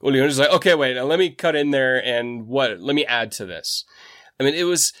Uli Hoeneß is like, okay, wait, now let me cut in there and let me add to this. I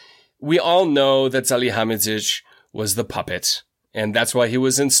mean, we all know that Salihamidzic was the puppet, and that's why he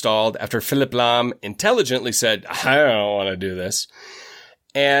was installed after Philipp Lahm intelligently said, I don't want to do this.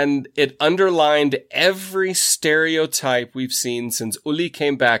 And it underlined every stereotype we've seen since Uli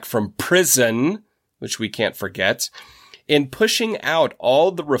came back from prison, which we can't forget, in pushing out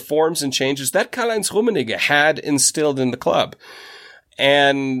all the reforms and changes that Karl-Heinz Rummenigge had instilled in the club.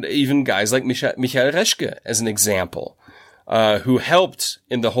 And even guys like Michael Reschke, as an example, who helped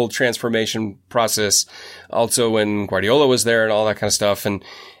in the whole transformation process, also when Guardiola was there and all that kind of stuff, and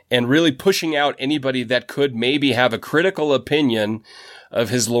really pushing out anybody that could maybe have a critical opinion of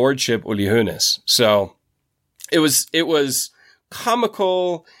his lordship, Uli Hoeneß. So it was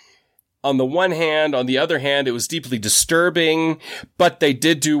comical on the one hand. On the other hand, it was deeply disturbing, but they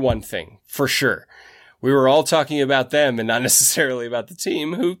did do one thing for sure. We were all talking about them and not necessarily about the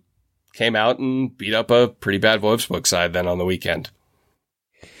team, who came out and beat up a pretty bad Wolfsburg side then on the weekend.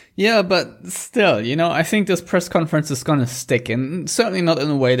 Yeah, but still, I think this press conference is gonna stick, and certainly not in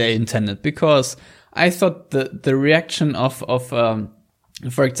the way they intended, because I thought the reaction of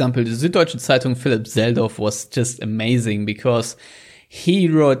for example, the Süddeutsche Zeitung Philipp Seldorf was just amazing, because he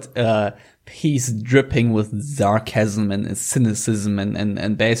wrote piece dripping with sarcasm and cynicism,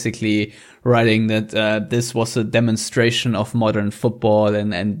 and basically writing that this was a demonstration of modern football,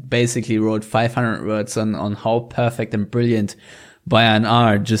 and basically wrote 500 words on how perfect and brilliant Bayern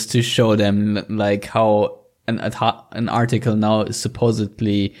are, just to show them like how an article now is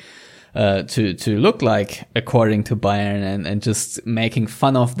supposedly to look like according to Bayern, and just making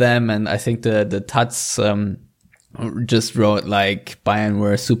fun of them. And I think the Taz just wrote like Bayern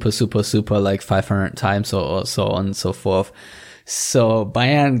were super like 500 times or so on and so forth. So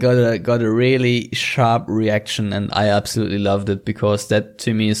Bayern got a really sharp reaction, and I absolutely loved it, because that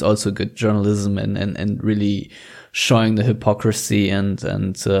to me is also good journalism, and really showing the hypocrisy, and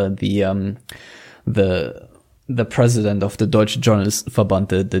the president of the Deutsche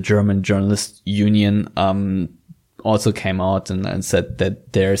Journalistenverband, the German journalist union, also came out and said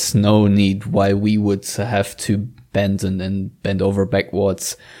that there's no need why we would have to bend over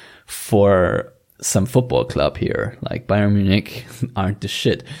backwards for some football club here. Like Bayern Munich aren't the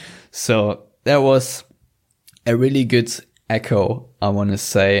shit. So that was a really good echo, I want to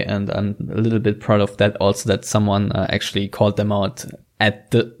say, and I'm a little bit proud of that also, that someone actually called them out at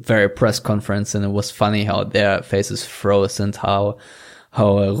the very press conference, and it was funny how their faces froze and how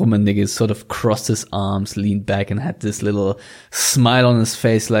Rummenigge sort of crossed his arms, leaned back, and had this little smile on his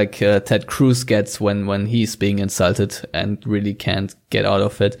face like Ted Cruz gets when he's being insulted and really can't get out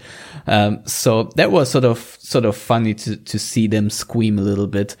of it. So that was sort of funny to see them squeam a little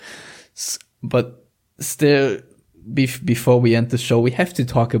bit. But still, before we end the show, we have to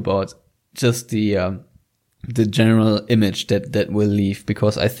talk about just the general image that will leave,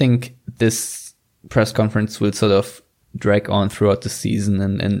 because I think this press conference will sort of drag on throughout the season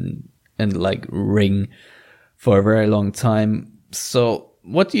and like ring for a very long time. So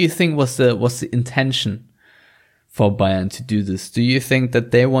what do you think was the intention for Bayern to do this? Do you think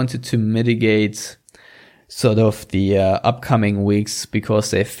that they wanted to mitigate sort of the upcoming weeks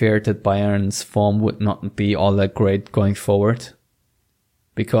because they feared that Bayern's form would not be all that great going forward?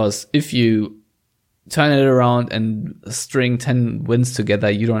 Because if you turn it around and string 10 wins together,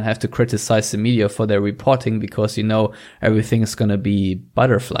 you don't have to criticize the media for their reporting, because you know everything is going to be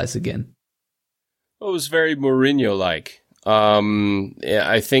butterflies again. Well, it was very Mourinho-like.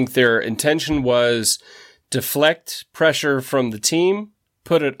 I think their intention was deflect pressure from the team,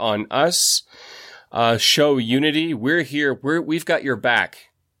 put it on us, show unity. We're here. We've got your back,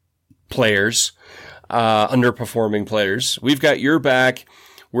 players, underperforming players. We've got your back.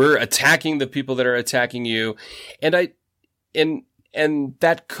 We're attacking the people that are attacking you. And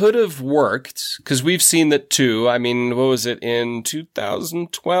that could have worked, because we've seen that too. I mean, what was it, in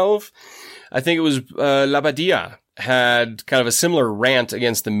 2012? I think it was Labadia had kind of a similar rant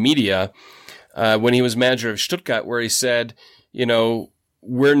against the media when he was manager of Stuttgart, where he said, you know,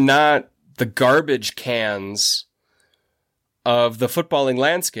 we're not the garbage cans of the footballing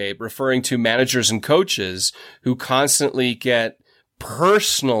landscape, referring to managers and coaches who constantly get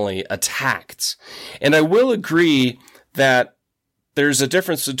personally attacked. And I will agree that there's a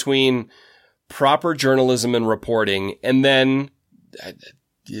difference between proper journalism and reporting and then,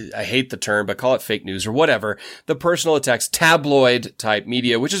 I hate the term, but call it fake news or whatever, the personal attacks, tabloid type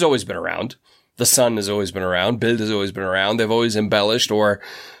media, which has always been around. The Sun has always been around. Bild has always been around. They've always embellished or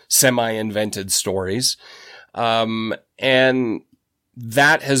semi-invented stories. And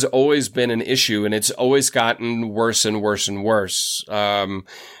that has always been an issue, and it's always gotten worse and worse and worse.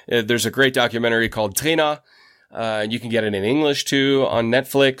 There's a great documentary called Trainer. You can get it in English too on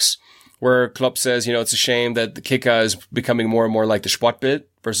Netflix, where Klopp says, you know, it's a shame that the Kicker is becoming more and more like the Sportbild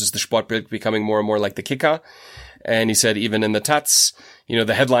versus the Sportbild becoming more and more like the Kicker. And he said, even in the Taz, you know,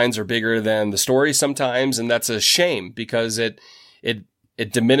 the headlines are bigger than the story sometimes, and that's a shame because it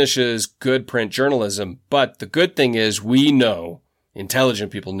diminishes good print journalism. But the good thing is we know,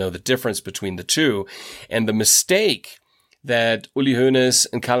 intelligent people know the difference between the two. And the mistake that Uli Hoeneß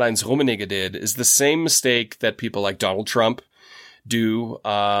and Karl-Heinz Rummenigge did is the same mistake that people like Donald Trump do,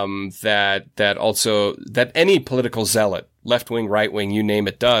 that any political zealot, left wing, right wing, you name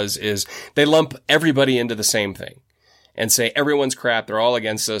it, does, is they lump everybody into the same thing and say everyone's crap. They're all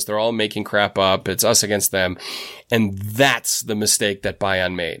against us. They're all making crap up. It's us against them. And that's the mistake that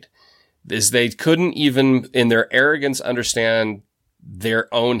Bayern made, is they couldn't even in their arrogance understand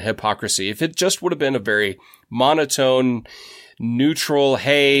their own hypocrisy. If it just would have been a very monotone, neutral,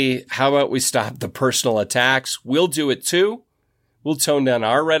 hey, how about we stop the personal attacks? We'll do it too. We'll tone down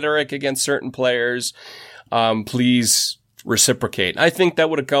our rhetoric against certain players. Please reciprocate. I think that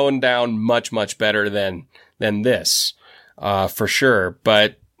would have gone down much, much better than this, for sure.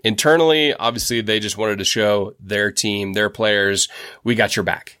 But internally, obviously, they just wanted to show their team, their players, we got your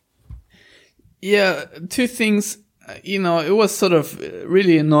back. Yeah, two things. You know, it was sort of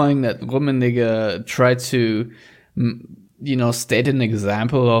really annoying that Rummenigge tried to, you know, state an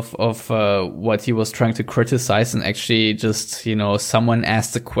example of what he was trying to criticize, and actually just, you know, someone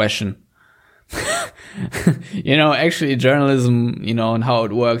asked a question. You know, actually journalism, you know, and how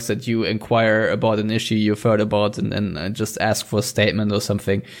it works, that you inquire about an issue you've heard about and just ask for a statement or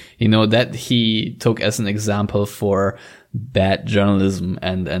something, you know, that he took as an example for bad journalism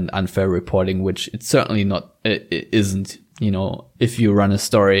and unfair reporting, which it's certainly not, it isn't. You know, if you run a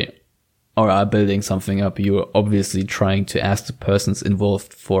story or are building something up, you're obviously trying to ask the persons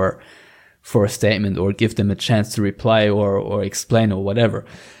involved for a statement or give them a chance to reply or explain or whatever.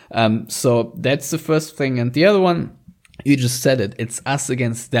 So that's the first thing. And the other one, you just said it, it's us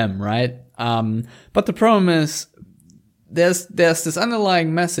against them, right? But the problem is there's this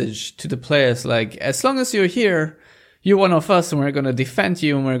underlying message to the players, like, as long as you're here, you're one of us, and we're going to defend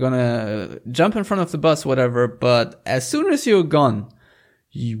you, and we're going to jump in front of the bus, whatever. But as soon as you're gone,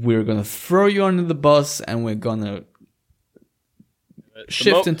 we're going to throw you under the bus, and we're going to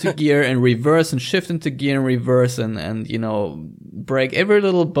shift into gear and reverse and shift into gear and reverse and you know, break every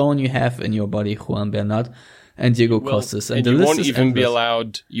little bone you have in your body, Juan Bernat and Diego Costas. And you won't even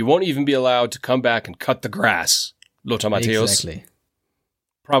be allowed to come back and cut the grass, Lothar Matthäus. Exactly.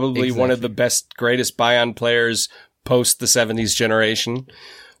 Probably one of the greatest Bayern players post the 70s generation,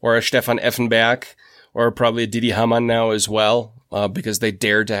 or a Stefan Effenberg, or probably a Didi Hamann now as well, because they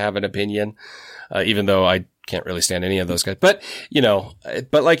dared to have an opinion, even though I can't really stand any of those guys. But, you know,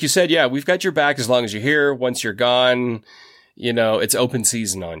 like you said, yeah, we've got your back as long as you're here. Once you're gone, you know, it's open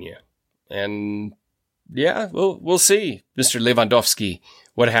season on you. And yeah, we'll see, Mr. Lewandowski,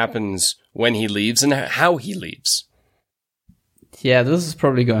 what happens when he leaves and how he leaves. Yeah, this is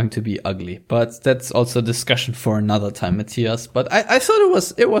probably going to be ugly, but that's also a discussion for another time, Matthias. But I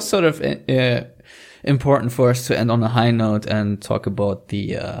thought it was sort of important for us to end on a high note and talk about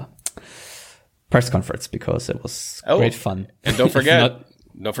the press conference, because it was great fun. And don't forget,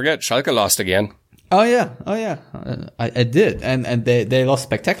 Schalke lost again. Oh yeah. I did, and they lost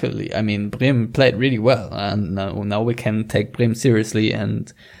spectacularly. I mean, Bremen played really well, and now we can take Bremen seriously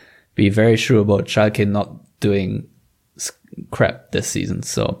and be very sure about Schalke not doing crap this season.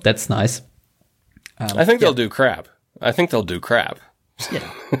 So that's nice. I think they'll do crap. Yeah.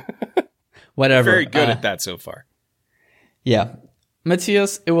 Whatever. Very good at that so far. Yeah.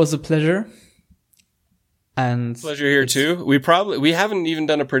 Matthias, it was a pleasure. And pleasure here too. We haven't even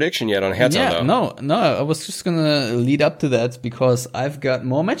done a prediction yet on Hertha though. No. I was just gonna lead up to that because I've got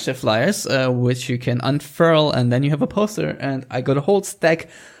more matchday flyers, which you can unfurl, and then you have a poster. And I got a whole stack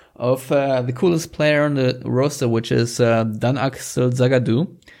of the coolest player on the roster, which is Dan Axel Zagadou,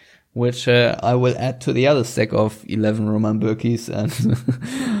 which I will add to the other stack of 11 Roman Bürkis and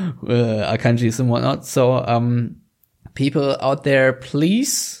Akanjis and whatnot. So people out there,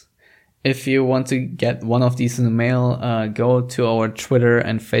 please, if you want to get one of these in the mail, go to our Twitter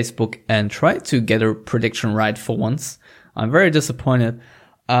and Facebook and try to get a prediction right for once. I'm very disappointed.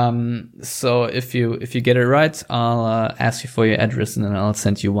 So if you get it right, I'll ask you for your address and then I'll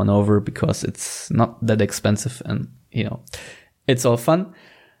send you one over, because it's not that expensive and, you know, it's all fun.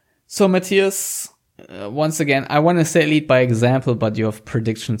 So Matthias, once again, I want to say lead by example, but your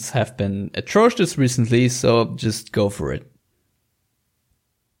predictions have been atrocious recently, so just go for it.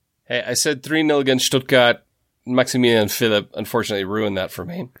 Hey, I said 3-0 against Stuttgart. Maximilian Philipp unfortunately ruined that for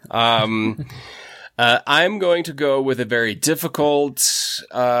me. I'm going to go with a very difficult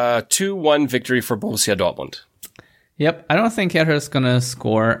 2-1 victory for Borussia Dortmund. Yep, I don't think Hertha is going to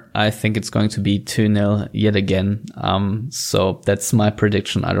score. I think it's going to be 2-0 yet again. So that's my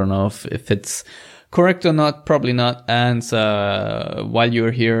prediction. I don't know if it's correct or not. Probably not. And while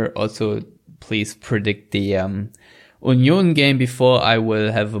you're here, also please predict the Union game before I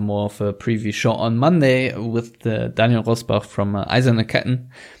will have more of a preview show on Monday with Daniel Rosbach from Eiserne Ketten.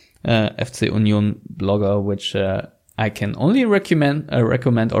 FC Union blogger, which I can only recommend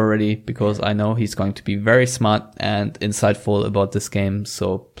already, because I know he's going to be very smart and insightful about this game.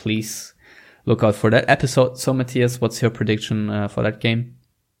 So please look out for that episode. So Matthias, what's your prediction for that game?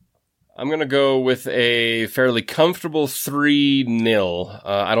 I'm going to go with a fairly comfortable 3-0.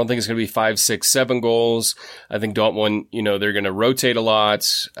 I don't think it's going to be 5, 6, 7 goals. I think Dortmund, you know, they're going to rotate a lot,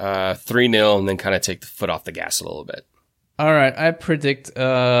 3-0, and then kind of take the foot off the gas a little bit. All right, I predict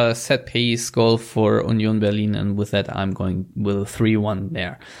a set piece goal for Union Berlin, and with that, I'm going with a 3-1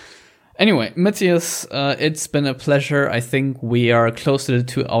 there. Anyway, Matthias, it's been a pleasure. I think we are closer to the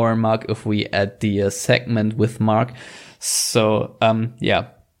 2 hour mark if we add the segment with Mark. So, yeah,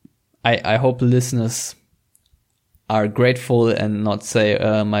 I hope listeners are grateful and not say,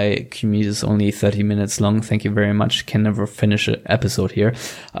 my commute is only 30 minutes long. Thank you very much. Can never finish an episode here.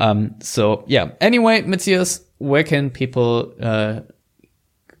 So, yeah. Anyway, Matthias, where can people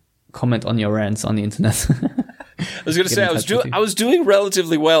comment on your rants on the internet? I was going to say I was doing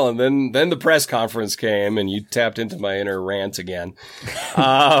relatively well, and then the press conference came, and you tapped into my inner rant again. So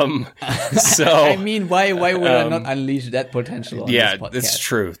I mean, why would I not unleash that potential? On yeah, this podcast? that's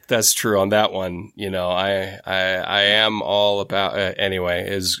true. That's true on that one. You know, I am all about. Anyway,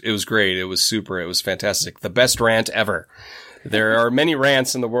 it was great. It was super. It was fantastic. The best rant ever. There are many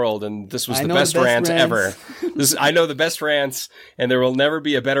rants in the world, and this was the best rant ever. I know the best rants, and there will never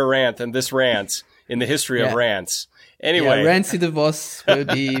be a better rant than this rant in the history of rants. Anyway, Rancy DeVos will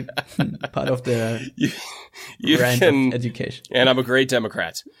be part of the rant of education. And I'm a great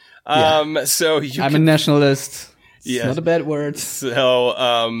Democrat. So I'm a nationalist. It's not a bad word. So,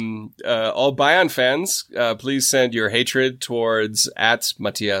 all Bayern fans, please send your hatred towards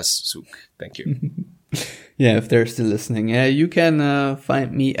 @Matthias Zug. Thank you. Yeah, if they're still listening. Yeah, you can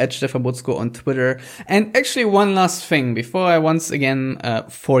find me at Stefan Butzko on Twitter. And actually one last thing before I once again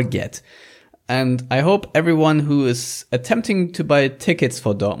forget. And I hope everyone who is attempting to buy tickets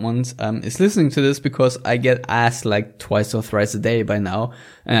for Dortmund is listening to this, because I get asked like twice or thrice a day by now.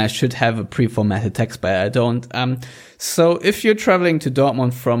 And I should have a pre-formatted text, but I don't. So if you're traveling to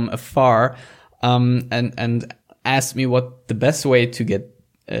Dortmund from afar and ask me what the best way to get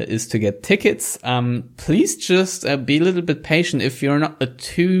is to get tickets, please just be a little bit patient. If you're not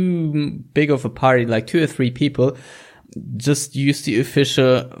too big of a party, like 2 or 3 people, just use the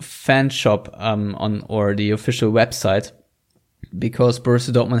official fan shop or the official website, because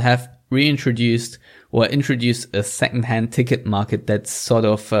Borussia Dortmund have introduced a second-hand ticket market that's sort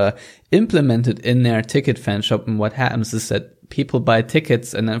of implemented in their ticket fan shop. And what happens is that people buy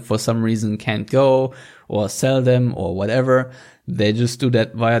tickets and then for some reason can't go or sell them or whatever. They just do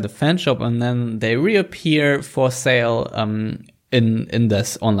that via the fan shop, and then they reappear for sale in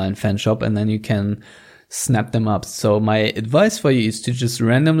this online fan shop, and then you can snap them up. So my advice for you is to just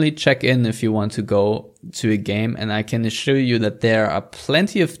randomly check in if you want to go to a game, and I can assure you that there are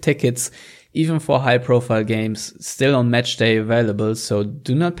plenty of tickets, even for high profile games, still on match day available. So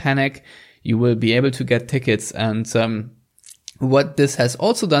do not panic. You will be able to get tickets. And what this has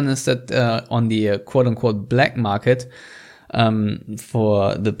also done is that on the quote unquote black market,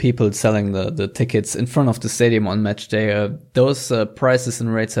 for the people selling the tickets in front of the stadium on match day, those prices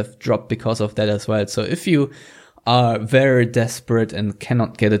and rates have dropped because of that as well. So if you are very desperate and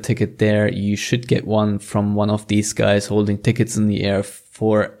cannot get a ticket there, you should get one from one of these guys holding tickets in the air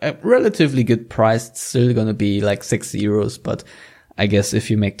for a relatively good price. It's still going to be like €60, but I guess if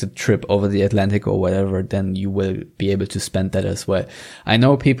you make the trip over the Atlantic or whatever, then you will be able to spend that as well. I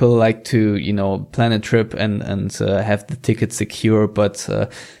know people like to, plan a trip and have the ticket secure, but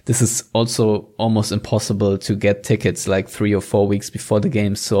this is also almost impossible to get tickets like 3 or 4 weeks before the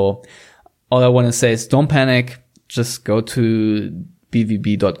game. So all I want to say is don't panic. Just go to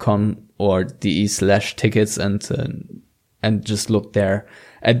bvb.com or de/tickets and just look there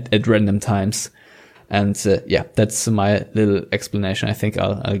at random times. And that's my little explanation. I think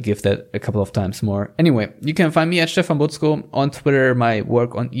I'll give that a couple of times more. Anyway, you can find me at Stefan Butzko on Twitter, my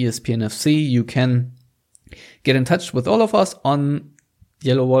work on ESPN FC. You can get in touch with all of us on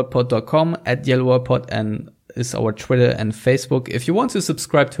yellowwallpod.com, at yellowwallpod, and is our Twitter and Facebook. If you want to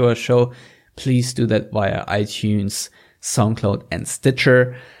subscribe to our show, please do that via iTunes, SoundCloud, and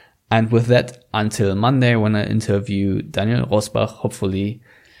Stitcher. And with that, until Monday when I interview Daniel Rosbach, hopefully.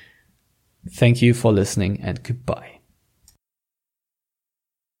 Thank you for listening and goodbye.